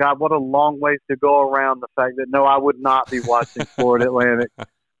 God, what a long ways to go around the fact that, no, I would not be watching Florida Atlantic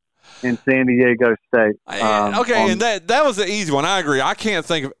and San Diego State. And that was the easy one. I agree. I can't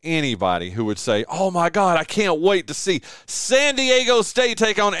think of anybody who would say, oh, my God, I can't wait to see San Diego State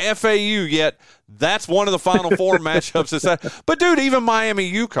take on FAU, yet that's one of the Final Four matchups. But, dude, even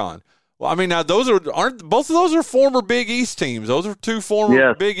Miami, UConn. Well, I mean, now aren't both of those are former Big East teams. Those are two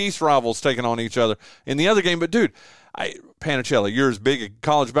former Big East rivals taking on each other in the other game. But, dude, Panichelli, you're as big a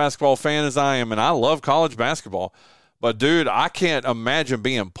college basketball fan as I am, and I love college basketball. But, dude, I can't imagine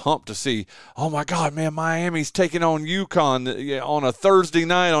being pumped to see, oh, my God, man, Miami's taking on UConn on a Thursday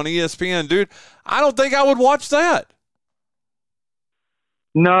night on ESPN. Dude, I don't think I would watch that.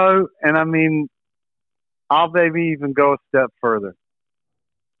 No, and I mean, I'll maybe even go a step further.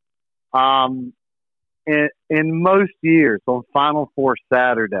 In most years on Final Four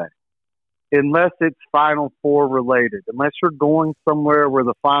Saturday, unless it's Final Four related, unless you're going somewhere where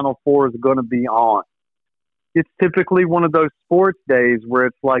the Final Four is going to be on, it's typically one of those sports days where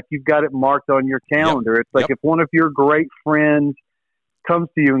it's like you've got it marked on your calendar. It's like if one of your great friends comes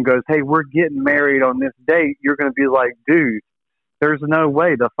to you and goes, hey, we're getting married on this date, you're going to be like, dude, there's no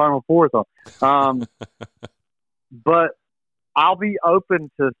way the Final Four is on. But I'll be open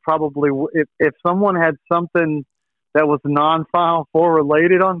to probably if someone had something that was non-Final Four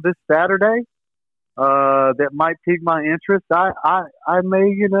related on this Saturday that might pique my interest, I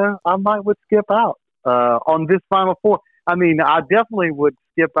may, I might would skip out on this Final Four. I mean, I definitely would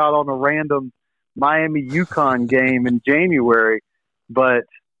skip out on a random Miami UConn game in January, but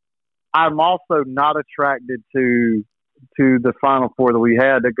I'm also not attracted to the Final Four that we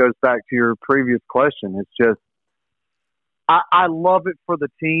had. That goes back to your previous question. It's just, I love it for the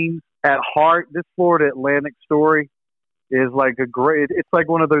teams at heart. This Florida Atlantic story is like it's like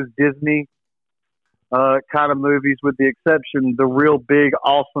one of those Disney kind of movies, with the exception, the real big,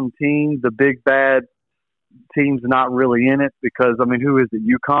 awesome team, the big bad team's not really in it because, I mean, who is it?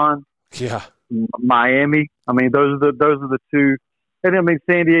 UConn? Yeah. Miami. I mean, those are the two. And I mean,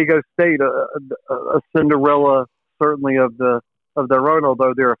 San Diego State, a Cinderella certainly of their own,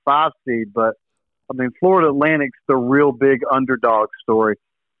 although they're a 5 seed, but I mean, Florida Atlantic's the real big underdog story.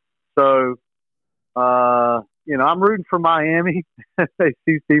 So, I'm rooting for Miami,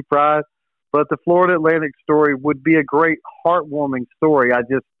 ACC pride, but the Florida Atlantic story would be a great heartwarming story. I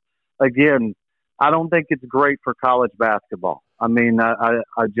don't think it's great for college basketball. I mean, I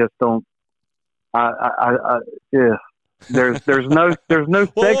just don't. Yeah. There's no sexy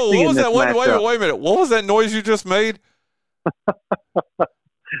in this matchup. Wait a minute. What was that noise you just made?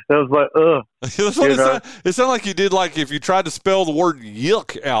 It was like, ugh. It sounded like you did, like if you tried to spell the word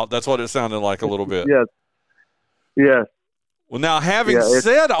yuck out. That's what it sounded like a little bit. Yes. Well, now, having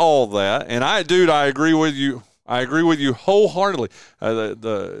said all that, and I agree with you. I agree with you wholeheartedly.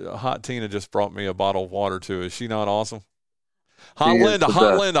 The hot Tina just brought me a bottle of water, too. Is she not awesome? Hot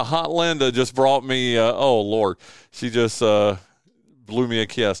Linda just brought me, oh, Lord. She just blew me a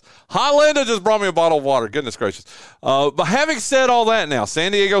kiss. Hot Linda just brought me a bottle of water. Goodness gracious. But having said all that now,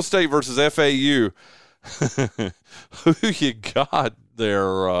 San Diego State versus FAU, who you got there,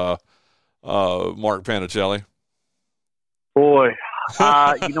 Mark Panichelli? Boy,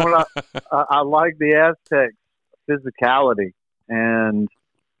 you know what? I like the Aztecs' physicality. And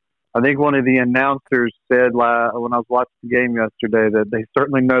I think one of the announcers said when I was watching the game yesterday that they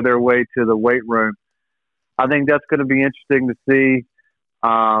certainly know their way to the weight room. I think that's going to be interesting to see.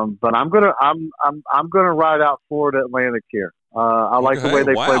 But I'm gonna ride out Florida Atlantic here. I like the way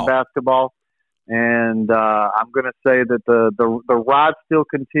they play basketball, and I'm gonna say that the ride still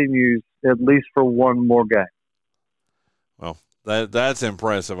continues at least for one more game. Well, that's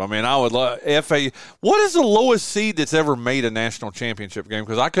impressive. I mean, I would love FAU. What is the lowest seed that's ever made a national championship game?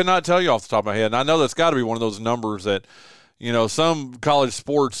 Because I could not tell you off the top of my head, and I know that's got to be one of those numbers that, some college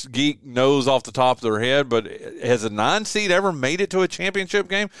sports geek knows off the top of their head, but has a 9 seed ever made it to a championship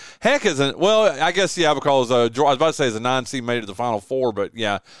game? Heck, I guess, because I was about to say, as a 9 seed made it to the Final Four, but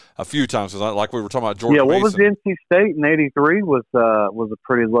yeah, a few times, like we were talking about Georgia Mason. What was NC State in '83 was a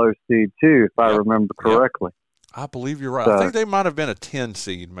pretty low seed too, if I remember correctly. I believe you're right. I think they might have been a 10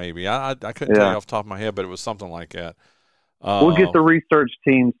 seed maybe. I couldn't tell you off the top of my head, but it was something like that. We'll get the research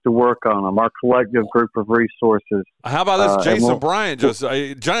teams to work on them, our collective group of resources. How about this, Jason Bryant?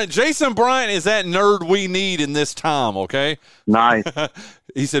 Jason Bryant is that nerd we need in this time, okay? Nice.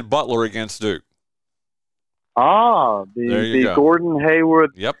 He said Butler against Duke. The Gordon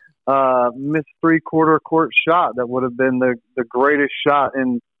Hayward missed 3/4 court shot that would have been the greatest shot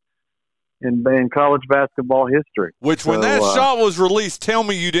in college basketball history. When that shot was released, tell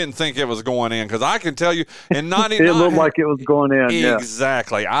me you didn't think it was going in, because I can tell you in 99 it looked like it was going in.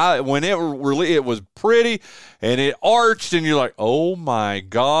 Exactly. When it was pretty and it arched, and you're like, oh my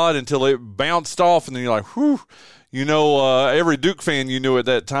God, until it bounced off, and then you're like, whew. Every Duke fan you knew at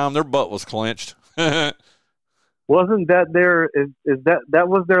that time, their butt was clenched. Wasn't that that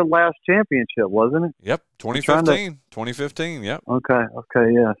was their last championship, wasn't it? Yep, 2015. Yep.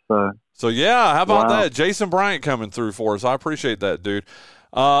 Okay, yeah. So yeah, how about that? Jason Bryant coming through for us. I appreciate that, dude.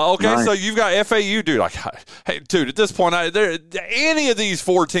 Okay, Nice. so you've got FAU, dude. Like, hey, dude, at this point, any of these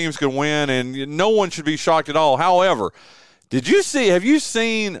four teams could win, and no one should be shocked at all. However, have you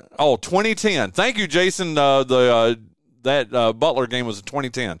seen 2010? Thank you, Jason. That Butler game was in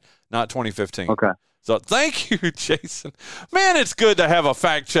 2010, not 2015. Okay. So thank you, Jason. Man, it's good to have a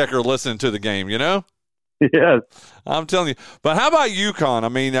fact checker listening to the game, you know? Yes. I'm telling you. But how about UConn? I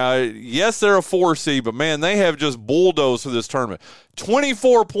mean, yes, they're a 4 seed, but, man, they have just bulldozed through this tournament.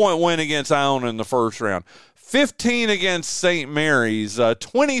 24-point win against Iona in the first round. 15 against St. Mary's,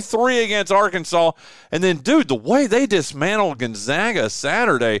 23 against Arkansas. And then, dude, the way they dismantled Gonzaga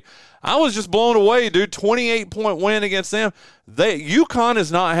Saturday, I was just blown away, dude. 28-point win against them. UConn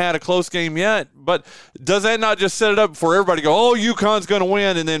has not had a close game yet, but does that not just set it up for everybody to go, oh, UConn's going to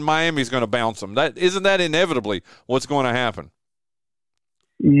win, and then Miami's going to bounce them? Isn't that inevitably what's going to happen?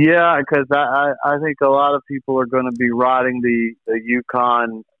 Yeah, because I think a lot of people are going to be riding the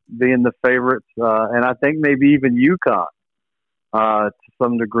UConn being the favorites, and I think maybe even UConn to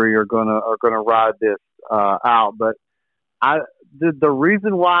some degree are going to ride this out. But the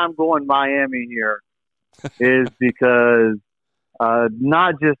reason why I'm going Miami here is because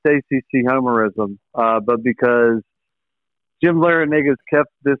not just ACC homerism, but because Jim Larrañaga's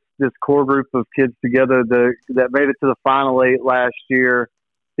kept this core group of kids together that made it to the Final Eight last year.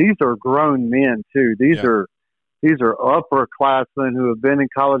 These are grown men too. These are upperclassmen who have been in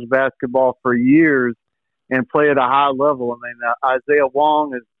college basketball for years and play at a high level. I mean, Isaiah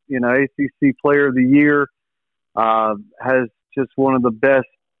Wong is, ACC Player of the Year, has just one of the best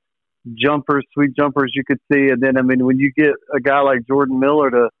sweet jumpers you could see. And then, I mean, when you get a guy like Jordan Miller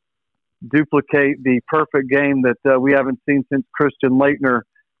to duplicate the perfect game that we haven't seen since Christian Laettner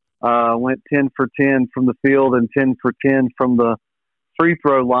went 10 for 10 from the field and 10 for 10 from the free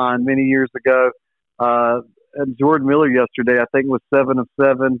throw line many years ago. And Jordan Miller yesterday, I think, was 7 of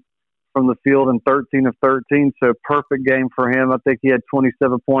 7 from the field and 13 of 13. So perfect game for him. I think he had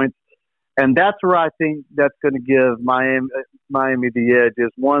 27 points. And that's where I think that's going to give Miami the edge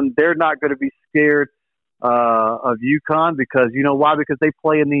is, one, they're not going to be scared of UConn because, you know why? Because they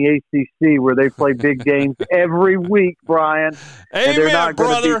play in the ACC where they play big games every week, Brian. Amen, and they're not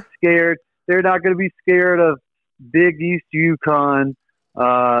going to be scared. They're not going to be scared of Big East UConn.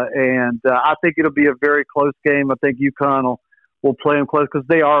 And I think it'll be a very close game. I think UConn will play them close because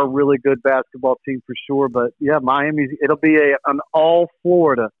they are a really good basketball team for sure. But, yeah, it'll be an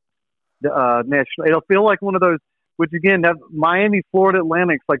all-Florida national. It'll feel like one of those, which, again, that Miami, Florida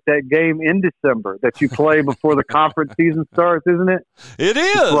Atlantic's like that game in December that you play before the conference season starts, isn't it? It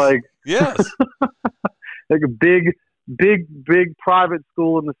is. It's like, yes. like a big private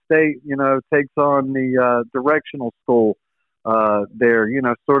school in the state, takes on the directional school there,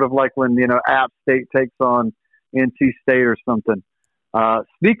 sort of like when, App State takes on NC State or something.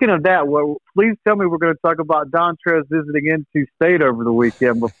 Speaking of that, please tell me we're going to talk about Dontrez visiting NC State over the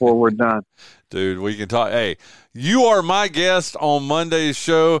weekend before we're done. Dude, we can talk. Hey, you are my guest on Monday's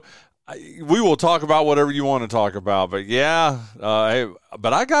show. We will talk about whatever you want to talk about. But, yeah,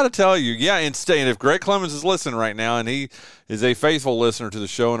 but I got to tell you, in State, and if Greg Clemens is listening right now, and he is a faithful listener to the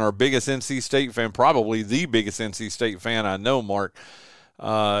show and our biggest NC State fan, probably the biggest NC State fan I know, Mark,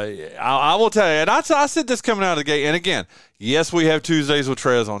 I will tell you, and I said this coming out of the gate, and again, yes, we have Tuesdays with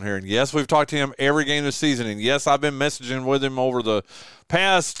Trez on here, and yes, we've talked to him every game this season, and yes, I've been messaging with him over the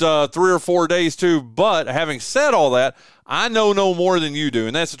past 3 or 4 days too, but having said all that, I know no more than you do,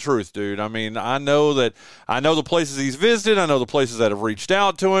 and that's the truth, dude. I mean, I know the places he's visited, I know the places that have reached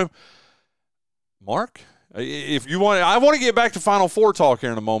out to him. Mark, if you want, I want to get back to Final Four talk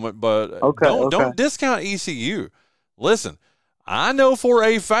here in a moment, but don't discount ECU. Listen, I know for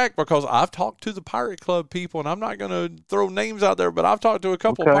a fact because I've talked to the Pirate Club people, and I'm not going to throw names out there, but I've talked to a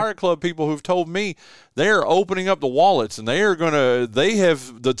couple of Pirate Club people who've told me they're opening up the wallets, and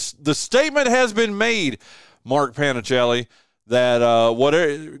the statement has been made, Mark Panichelli,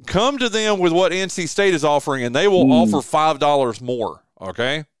 that come to them with what NC State is offering, and they will offer $5 more,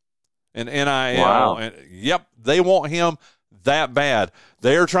 okay? And NIL. Wow. And, yep, they want him that bad.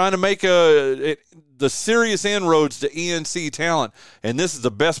 They are trying to make the serious inroads to ENC talent, and this is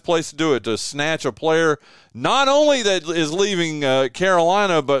the best place to do it, to snatch a player not only that is leaving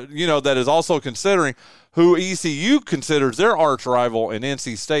Carolina, but, that is also considering who ECU considers their arch rival in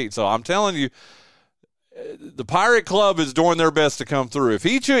NC State. So I'm telling you, the Pirate Club is doing their best to come through. If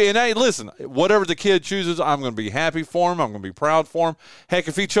he and hey, listen, whatever the kid chooses, I'm going to be happy for him. I'm going to be proud for him. Heck,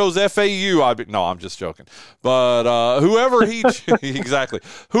 if he chose FAU, no, I'm just joking. But whoever he exactly,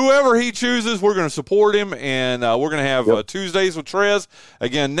 whoever he chooses, we're going to support him, and we're going to have Tuesdays with Trez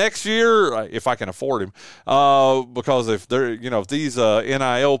again next year if I can afford him. Because if they're, if these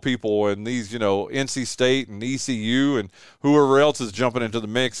NIL people and these, NC State and ECU and whoever else is jumping into the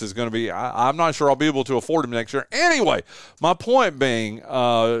mix is going to be, I'm not sure I'll be able to afford him next year. Anyway, my point being,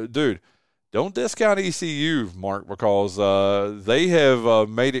 dude, don't discount ECU, Mark, because they have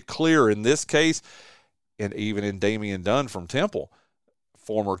made it clear in this case, and even in Damian Dunn from Temple,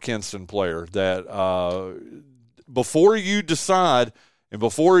 former Kinston player, that before you decide and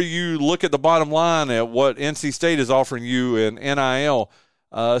before you look at the bottom line at what NC State is offering you in NIL,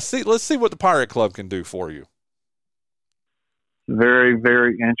 let's see what the Pirate Club can do for you. Very,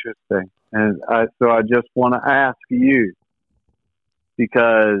 very interesting. And so I just want to ask you,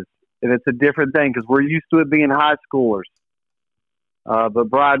 because and it's a different thing because we're used to it being high schoolers. But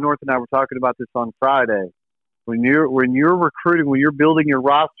Bryan, North and I were talking about this on Friday. When you're recruiting, when you're building your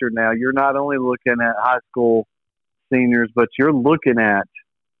roster now, you're not only looking at high school seniors, but you're looking at,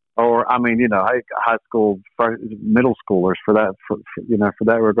 high school, middle schoolers for that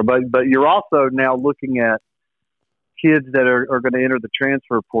regard. But you're also now looking at kids that are going to enter the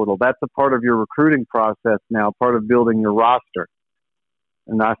transfer portal. That's a part of your recruiting process now, part of building your roster.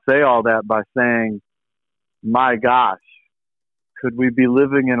 And I say all that by saying, my gosh, could we be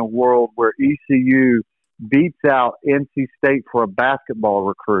living in a world where ECU beats out NC State for a basketball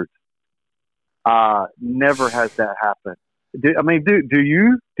recruit? Never has that happened. Do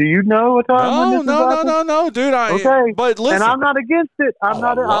you know a time when this has happened? No, dude. Okay, but listen, and I'm not against it. I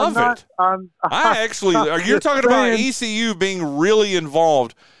love it. You're talking about ECU being really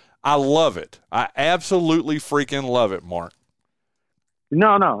involved. I love it. I absolutely freaking love it, Mark.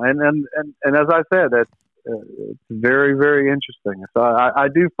 No, and as I said, that's it's very, very interesting. So I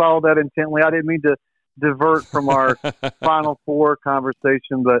do follow that intently. I didn't mean to divert from our Final Four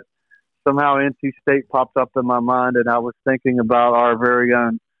conversation, but somehow NC State popped up in my mind, and I was thinking about our very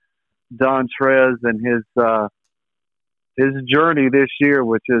own Don Trez and his journey this year,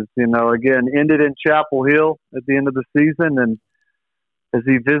 which is, again, ended in Chapel Hill at the end of the season, and as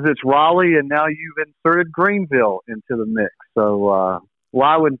he visits Raleigh, and now you've inserted Greenville into the mix. So, well,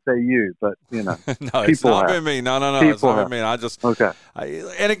 I wouldn't say you, but, no, it's not been me. No, it's not been me. I just, okay.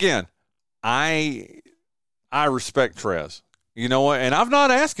 And again, I respect Trez. You know what? And I've not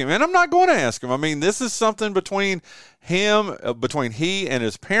asked him, and I'm not going to ask him. I mean, this is something between him, between he and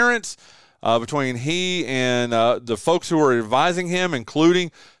his parents, between he and the folks who are advising him,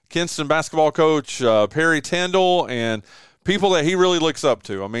 including Kinston basketball coach Perry Tyndall and people that he really looks up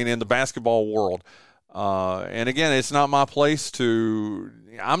to. I mean, in the basketball world. And again, it's not my place to.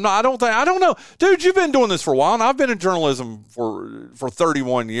 I don't know, dude. You've been doing this for a while, and I've been in journalism for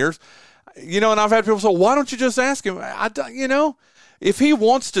 31 years. And I've had people say, why don't you just ask him? If he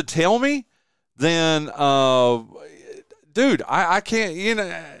wants to tell me, then, dude, I can't,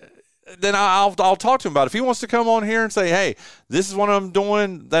 then I'll talk to him about it. If he wants to come on here and say, hey, this is what I'm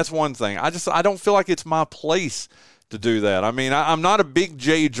doing, that's one thing. I don't feel like it's my place to do that. I mean, I'm not a big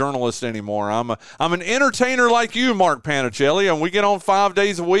J journalist anymore. I'm an entertainer like you, Mark Panichelli, and we get on 5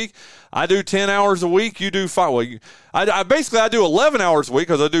 days a week. I do 10 hours a week. You do 5. Well, I do 11 hours a week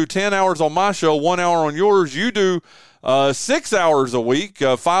because I do 10 hours on my show, 1 hour on yours. You do 6 hours a week,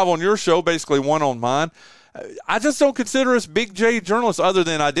 5 on your show, basically 1 on mine. I just don't consider us big J journalists, other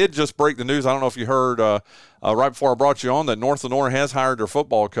than I did just break the news. I don't know if you heard right before I brought you on that North Lenoir has hired their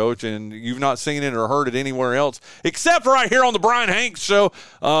football coach, and you've not seen it or heard it anywhere else except right here on the Bryan Hanks show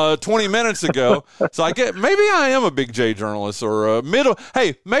 20 minutes ago. So maybe I am a big J journalist or a middle.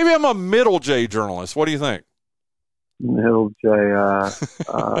 Hey, maybe I'm a middle J journalist. What do you think? Middle J.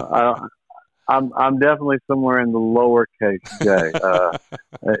 I'm definitely somewhere in the lowercase J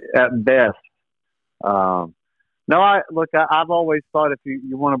at best. I've always thought if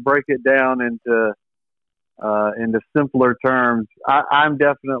you want to break it down into simpler terms, I'm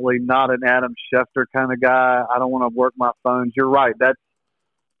definitely not an Adam Schefter kind of guy. I don't want to work my phones. You're right. That's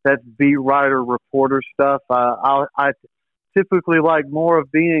beat writer reporter stuff. I typically like more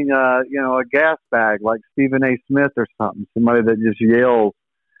of being a gas bag like Stephen A. Smith or something, somebody that just yells,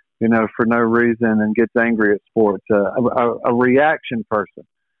 for no reason and gets angry at sports, a reaction person.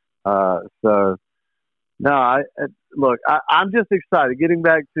 No, I'm just excited. Getting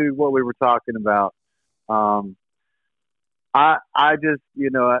back to what we were talking about, I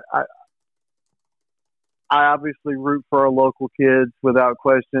obviously root for our local kids without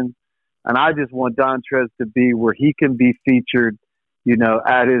question. And I just want Dontrez to be where he can be featured,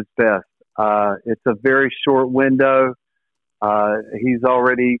 at his best. It's a very short window. He's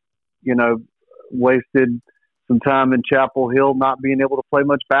already, wasted some time in Chapel Hill not being able to play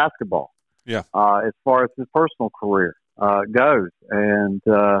much basketball. Yeah. As far as his personal career goes. And,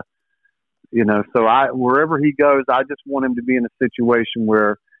 so wherever he goes, I just want him to be in a situation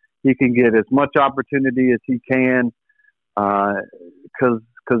where he can get as much opportunity as he can.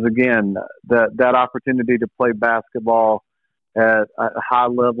 Because again, that opportunity to play basketball at high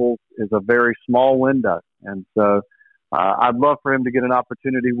levels is a very small window. And so I'd love for him to get an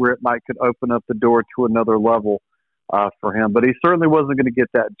opportunity where it could open up the door to another level for him. But he certainly wasn't going to get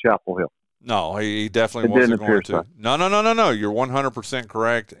that in Chapel Hill. No, he definitely wasn't going to. No. You're 100%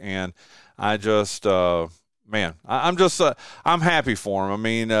 correct. And I just, I'm happy for him. I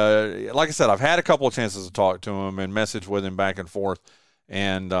mean, like I said, I've had a couple of chances to talk to him and message with him back and forth.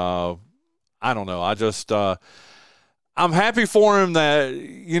 And I don't know. I just, I'm happy for him that,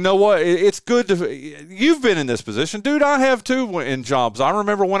 you know what, it's good to, you've been in this position. Dude, I have too in jobs. I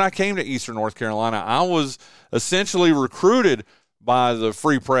remember when I came to Eastern North Carolina, I was essentially recruited by the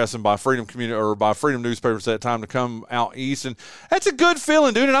Free Press and by Freedom newspapers at that time to come out east. And that's a good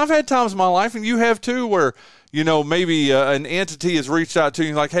feeling, dude. And I've had times in my life, and you have too, where, maybe an entity has reached out to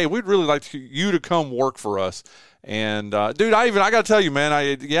you like, hey, we'd really like you to come work for us. And, dude, I got to tell you, man,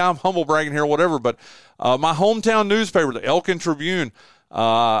 I'm humble bragging here, whatever, but my hometown newspaper, the Elkin Tribune,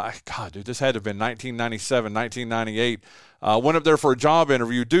 God, dude, this had to have been 1997, 1998. Went up there for a job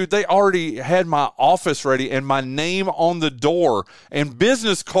interview. Dude, they already had my office ready and my name on the door and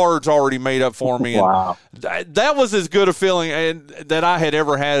business cards already made up for me. Wow. And that was as good a feeling that I had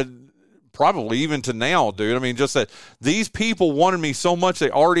ever had, probably even to now, dude. I mean, just that these people wanted me so much,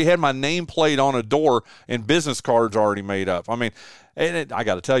 they already had my name plate on a door and business cards already made up. I mean, I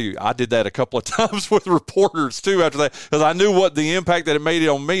got to tell you, I did that a couple of times with reporters, too, after that, because I knew what the impact that it made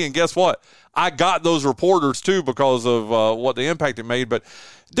on me. And guess what? I got those reporters, too, because of what the impact it made. But,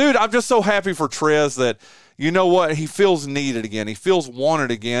 dude, I'm just so happy for Trez that, you know what, he feels needed again. He feels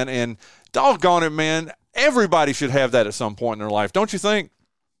wanted again. And doggone it, man, everybody should have that at some point in their life. Don't you think?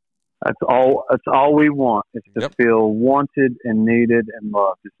 That's all we want, is to feel wanted and needed and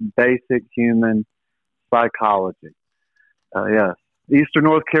loved. It's basic human psychology. Yes. Eastern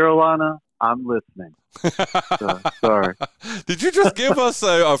North Carolina, I'm listening. Sorry. Did you just give us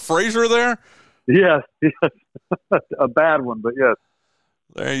a Fraser there? Yes. A bad one, but yes.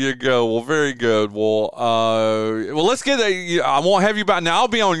 There you go. Well, very good. Well, let's get I won't have you back now. I'll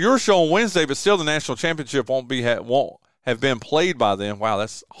be on your show on Wednesday, but still, the national championship won't have been played by then. Wow,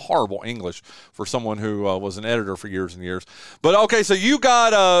 that's horrible English for someone who was an editor for years and years. But, okay, so you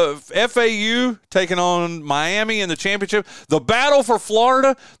got FAU taking on Miami in the championship. The battle for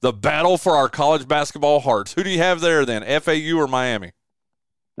Florida, the battle for our college basketball hearts. Who do you have there then, FAU or Miami?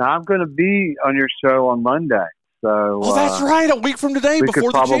 Now, I'm going to be on your show on Monday. So, that's right, a week from today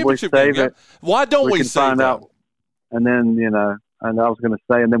before the championship game. Yeah. Why don't we save that? Out, and then, and I was going to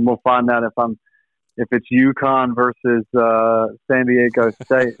say, and then we'll find out if it's UConn versus San Diego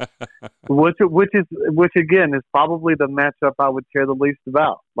State, which again is probably the matchup I would care the least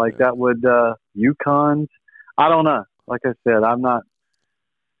about. Like that would UConn. I don't know. Like I said, I'm not.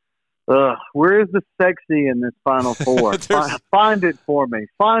 Where is the sexy in this Final Four? Find it for me.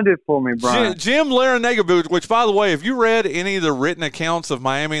 Find it for me, Bryan. Jim Larinaga, which, by the way, if you read any of the written accounts of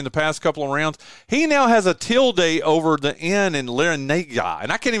Miami in the past couple of rounds, he now has a tilde over the N in Larinaga.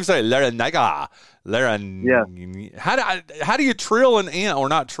 And I can't even say Larinaga. Yeah. How do you trill an N, or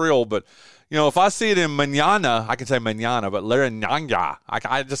not trill, but, if I see it in manana, I can say manana, but Larinaga,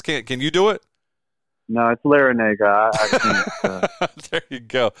 I just can't. Can you do it? No, it's Larinaga. I can't. There you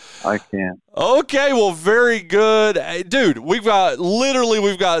go. I can't. Okay, well, very good. Hey, dude, we've got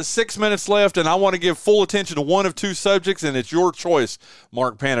 6 minutes left, and I want to give full attention to one of two subjects, and it's your choice,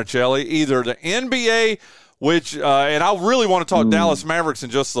 Mark Panichelli. Either the NBA, which, and I really want to talk Dallas Mavericks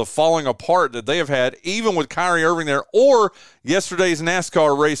and just the falling apart that they have had, even with Kyrie Irving there, or yesterday's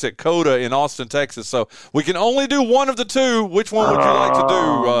NASCAR race at COTA in Austin, Texas. So we can only do one of the two. Which one would you like to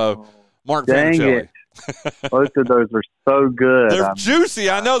do, Mark Panichelli? Both of those are so good. They're juicy.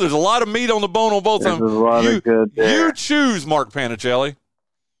 I know. There's a lot of meat on the bone on both of them. There's a lot of good there. You choose, Mark Panichelli.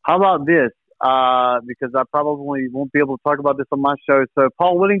 How about this? Because I probably won't be able to talk about this on my show. So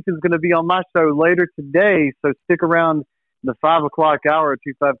Paul Whittington's going to be on my show later today. So stick around the 5 o'clock hour at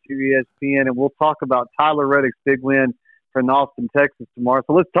 252 ESPN, and we'll talk about Tyler Reddick's big win in Austin, Texas tomorrow.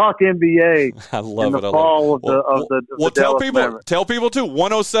 So let's talk NBA. I love in it. the fall of the tell Dallas people Mavericks. tell people too.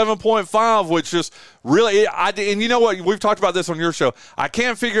 107.5, which is really and you know what, we've talked about this on your show. I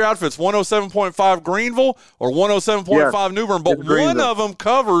can't figure out if it's 107.5 Greenville or 107.5 New Bern, but one of them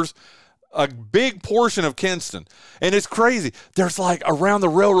covers a big portion of Kinston. And it's crazy. There's like around the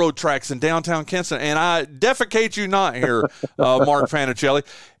railroad tracks in downtown Kinston. And I defecate you not here, Mark Panichelli.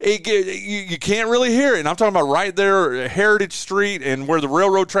 You can't really hear it. And I'm talking about right there, Heritage Street and where the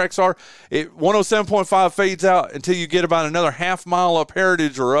railroad tracks are. 107.5 fades out until you get about another half mile up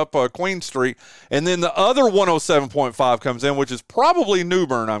Heritage or up Queen Street. And then the other 107.5 comes in, which is probably New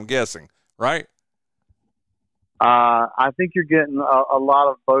Bern, I'm guessing, right? I think you're getting a lot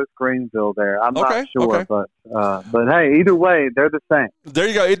of both Greenville there. I'm not sure, but hey, either way, they're the same. There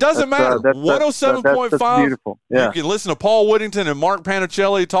you go. It doesn't matter. 107.5. That's beautiful. Yeah. You can listen to Paul Whittington and Mark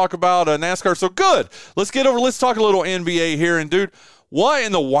Panichelli talk about NASCAR. So good. Let's talk a little NBA here. And dude, what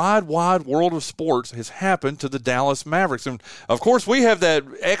in the wide world of sports has happened to the Dallas Mavericks? And of course, we have that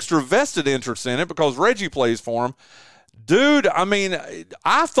extra vested interest in it because Reggie plays for them. Dude, I mean,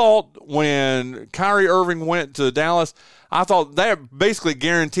 I thought when Kyrie Irving went to Dallas, I thought that basically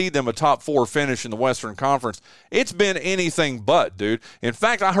guaranteed them a top 4 finish in the Western Conference. It's been anything but, dude. In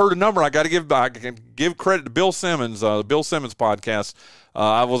fact, I heard a number I got to give back. I can give credit to Bill Simmons, the Bill Simmons podcast.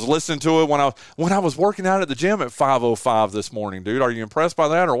 I was listening to it when I was working out at the gym at 5:05 this morning, dude. Are you impressed by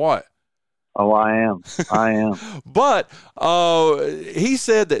that or what? Oh, I am. But he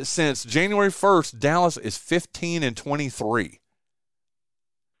said that since January 1st, Dallas is 15-23.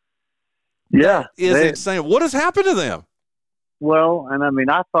 Yeah, is insane. What has happened to them? Well, and I mean,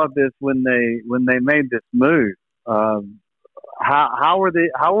 I thought this when they made this move. How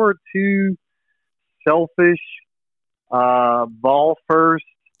are two selfish, ball first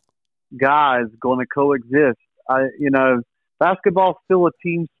guys going to coexist? Basketball's still a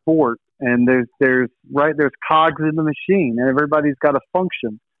team sport. And there's cogs in the machine, and everybody's got to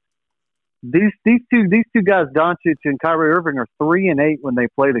function. These two guys, Doncic and Kyrie Irving, are 3-8 when they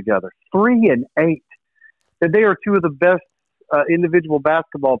play together. 3-8. That they are two of the best individual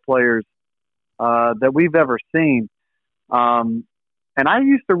basketball players that we've ever seen. And I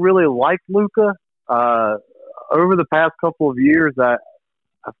used to really like Luka. Over the past couple of years, I've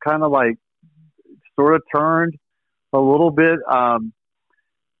kind of sort of turned a little bit.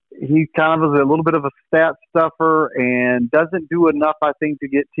 He kind of is a little bit of a stat stuffer and doesn't do enough, I think, to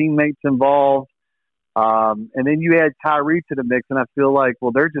get teammates involved. And then you add Kyrie to the mix, and I feel like,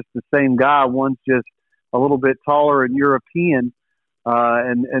 well, they're just the same guy. One's just a little bit taller and European,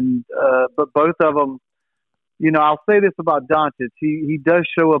 but both of them. I'll say this about Doncic: he does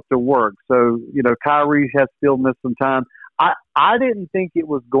show up to work. So Kyrie has still missed some time. I didn't think it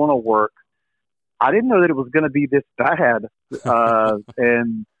was going to work. I didn't know that it was going to be this bad,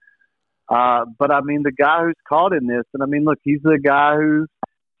 but I mean, the guy who's caught in this, and I mean, look, he's the guy who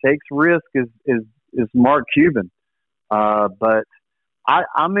takes risk is Mark Cuban. But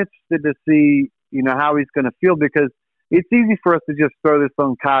I'm interested to see, how he's going to feel, because it's easy for us to just throw this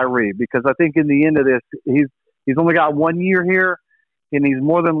on Kyrie, because I think in the end of this, he's only got 1 year here, and he's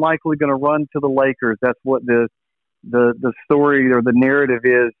more than likely going to run to the Lakers. That's what the story or the narrative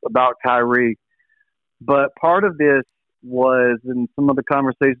is about Kyrie. But part of this was, in some of the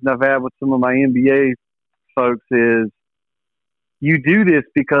conversations I've had with some of my NBA folks, is you do this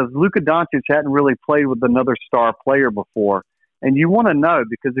because Luka Doncic hadn't really played with another star player before. And you want to know,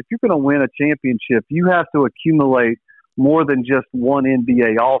 because if you're going to win a championship, you have to accumulate more than just one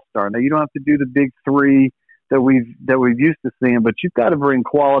NBA All-Star. Now, you don't have to do the big three that we've used to seeing, but you've got to bring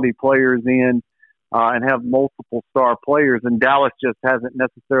quality players in and have multiple star players. And Dallas just hasn't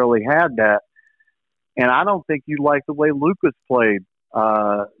necessarily had that. And I don't think you like the way Luka's played,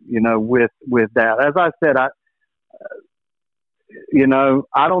 with that. As I said, I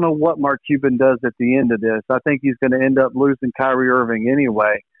don't know what Mark Cuban does at the end of this. I think he's going to end up losing Kyrie Irving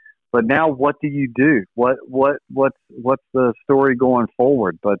anyway. But now, what do you do? What's the story going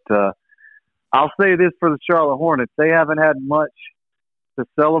forward? But I'll say this for the Charlotte Hornets: they haven't had much to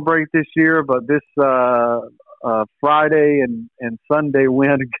celebrate this year, but this Friday and Sunday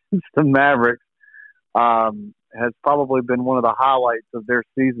win against the Mavericks has probably been one of the highlights of their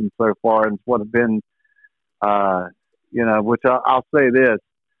season so far, and what have been, which I'll say this,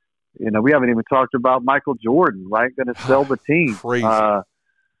 we haven't even talked about Michael Jordan, right? Going to sell the team. Crazy.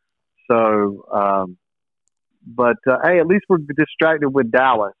 But hey, at least we're distracted with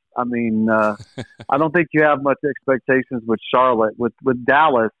Dallas. I mean, I don't think you have much expectations with Charlotte. With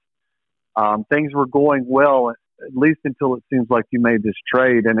Dallas, things were going well, at least until it seems like you made this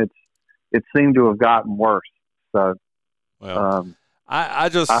trade, and it seemed to have gotten worse. So Well, I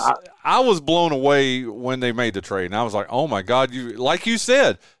was blown away when they made the trade, and I was like, oh my God, like you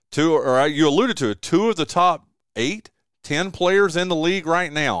said, you alluded to it, 2 of the top 8-10 players in the league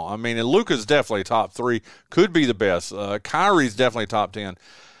right now. I mean, and Luka's definitely top 3, could be the best. Kyrie's definitely top 10.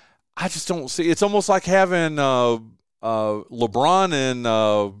 I just don't see. It's almost like having LeBron and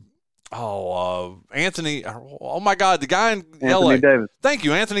Anthony. Oh my God, the guy in LA. Davis. Thank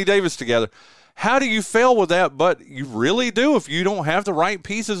you, Anthony Davis together. How do you fail with that? But you really do if you don't have the right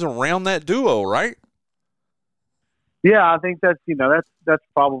pieces around that duo, right? Yeah, I think that's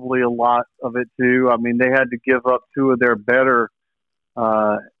probably a lot of it too. I mean, they had to give up 2 of their better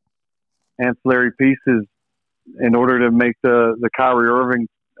ancillary pieces in order to make the Kyrie Irving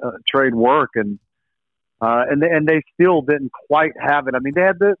trade work, and they still didn't quite have it. I mean, they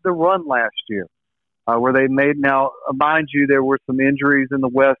had the run last year where they made. Now, mind you, there were some injuries in the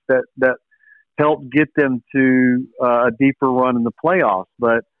West that helped get them to a deeper run in the playoffs,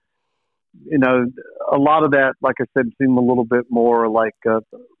 but a lot of that, like I said, seemed a little bit more like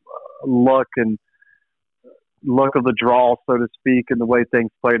luck of the draw, so to speak, and the way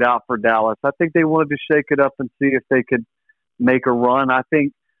things played out for Dallas. I think they wanted to shake it up and see if they could make a run. I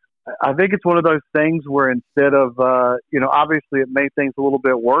think it's one of those things where instead of, obviously it made things a little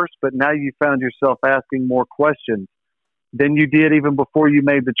bit worse, but now you found yourself asking more questions than you did even before you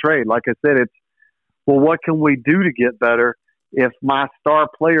made the trade. Like I said, it's, well, what can we do to get better if my star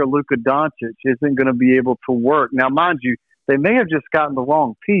player, Luka Doncic, isn't going to be able to work? Now, mind you, they may have just gotten the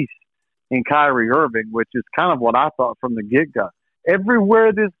wrong piece in Kyrie Irving, which is kind of what I thought from the get-go.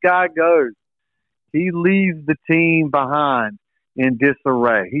 Everywhere this guy goes, he leaves the team behind in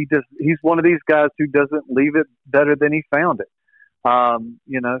disarray. He's one of these guys who doesn't leave it better than he found it.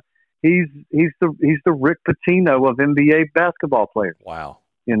 He's the Rick Pitino of NBA basketball players. Wow.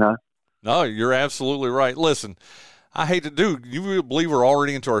 No, you're absolutely right. Listen, I hate to do. You believe we're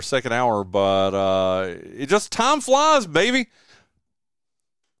already into our second hour, but it just time flies, baby.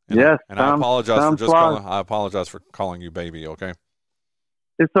 Yes, I apologize I apologize for calling you baby. Okay.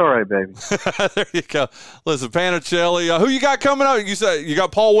 It's all right, baby. There you go. Listen, Panichelli, who you got coming up? You said you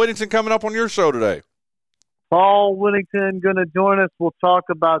got Paul Whittington coming up on your show today. Paul Whittington going to join us. We'll talk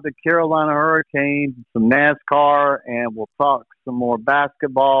about the Carolina Hurricanes, some NASCAR, and we'll talk some more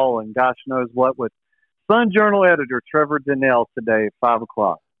basketball and gosh knows what with Sun Journal editor Trevor Donnell today at 5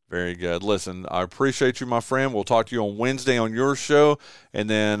 o'clock. Very good. Listen, I appreciate you, my friend. We'll talk to you on Wednesday on your show, and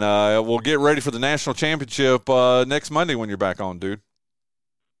then we'll get ready for the national championship next Monday when you're back on, dude.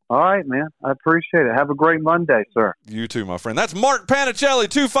 All right, man. I appreciate it. Have a great Monday, sir. You too, my friend. That's Mark Panichelli,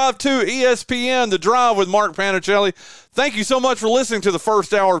 252 ESPN, The Drive with Mark Panichelli. Thank you so much for listening to the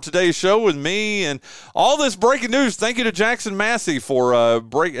first hour of today's show with me and all this breaking news. Thank you to Jackson Massey for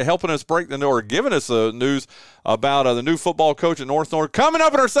helping us break the news or giving us the news about the new football coach at North Lenoir. Coming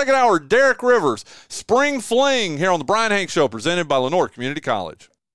up in our second hour, Derek Rivers, Spring Fling here on the Bryan Hanks Show, presented by Lenoir Community College.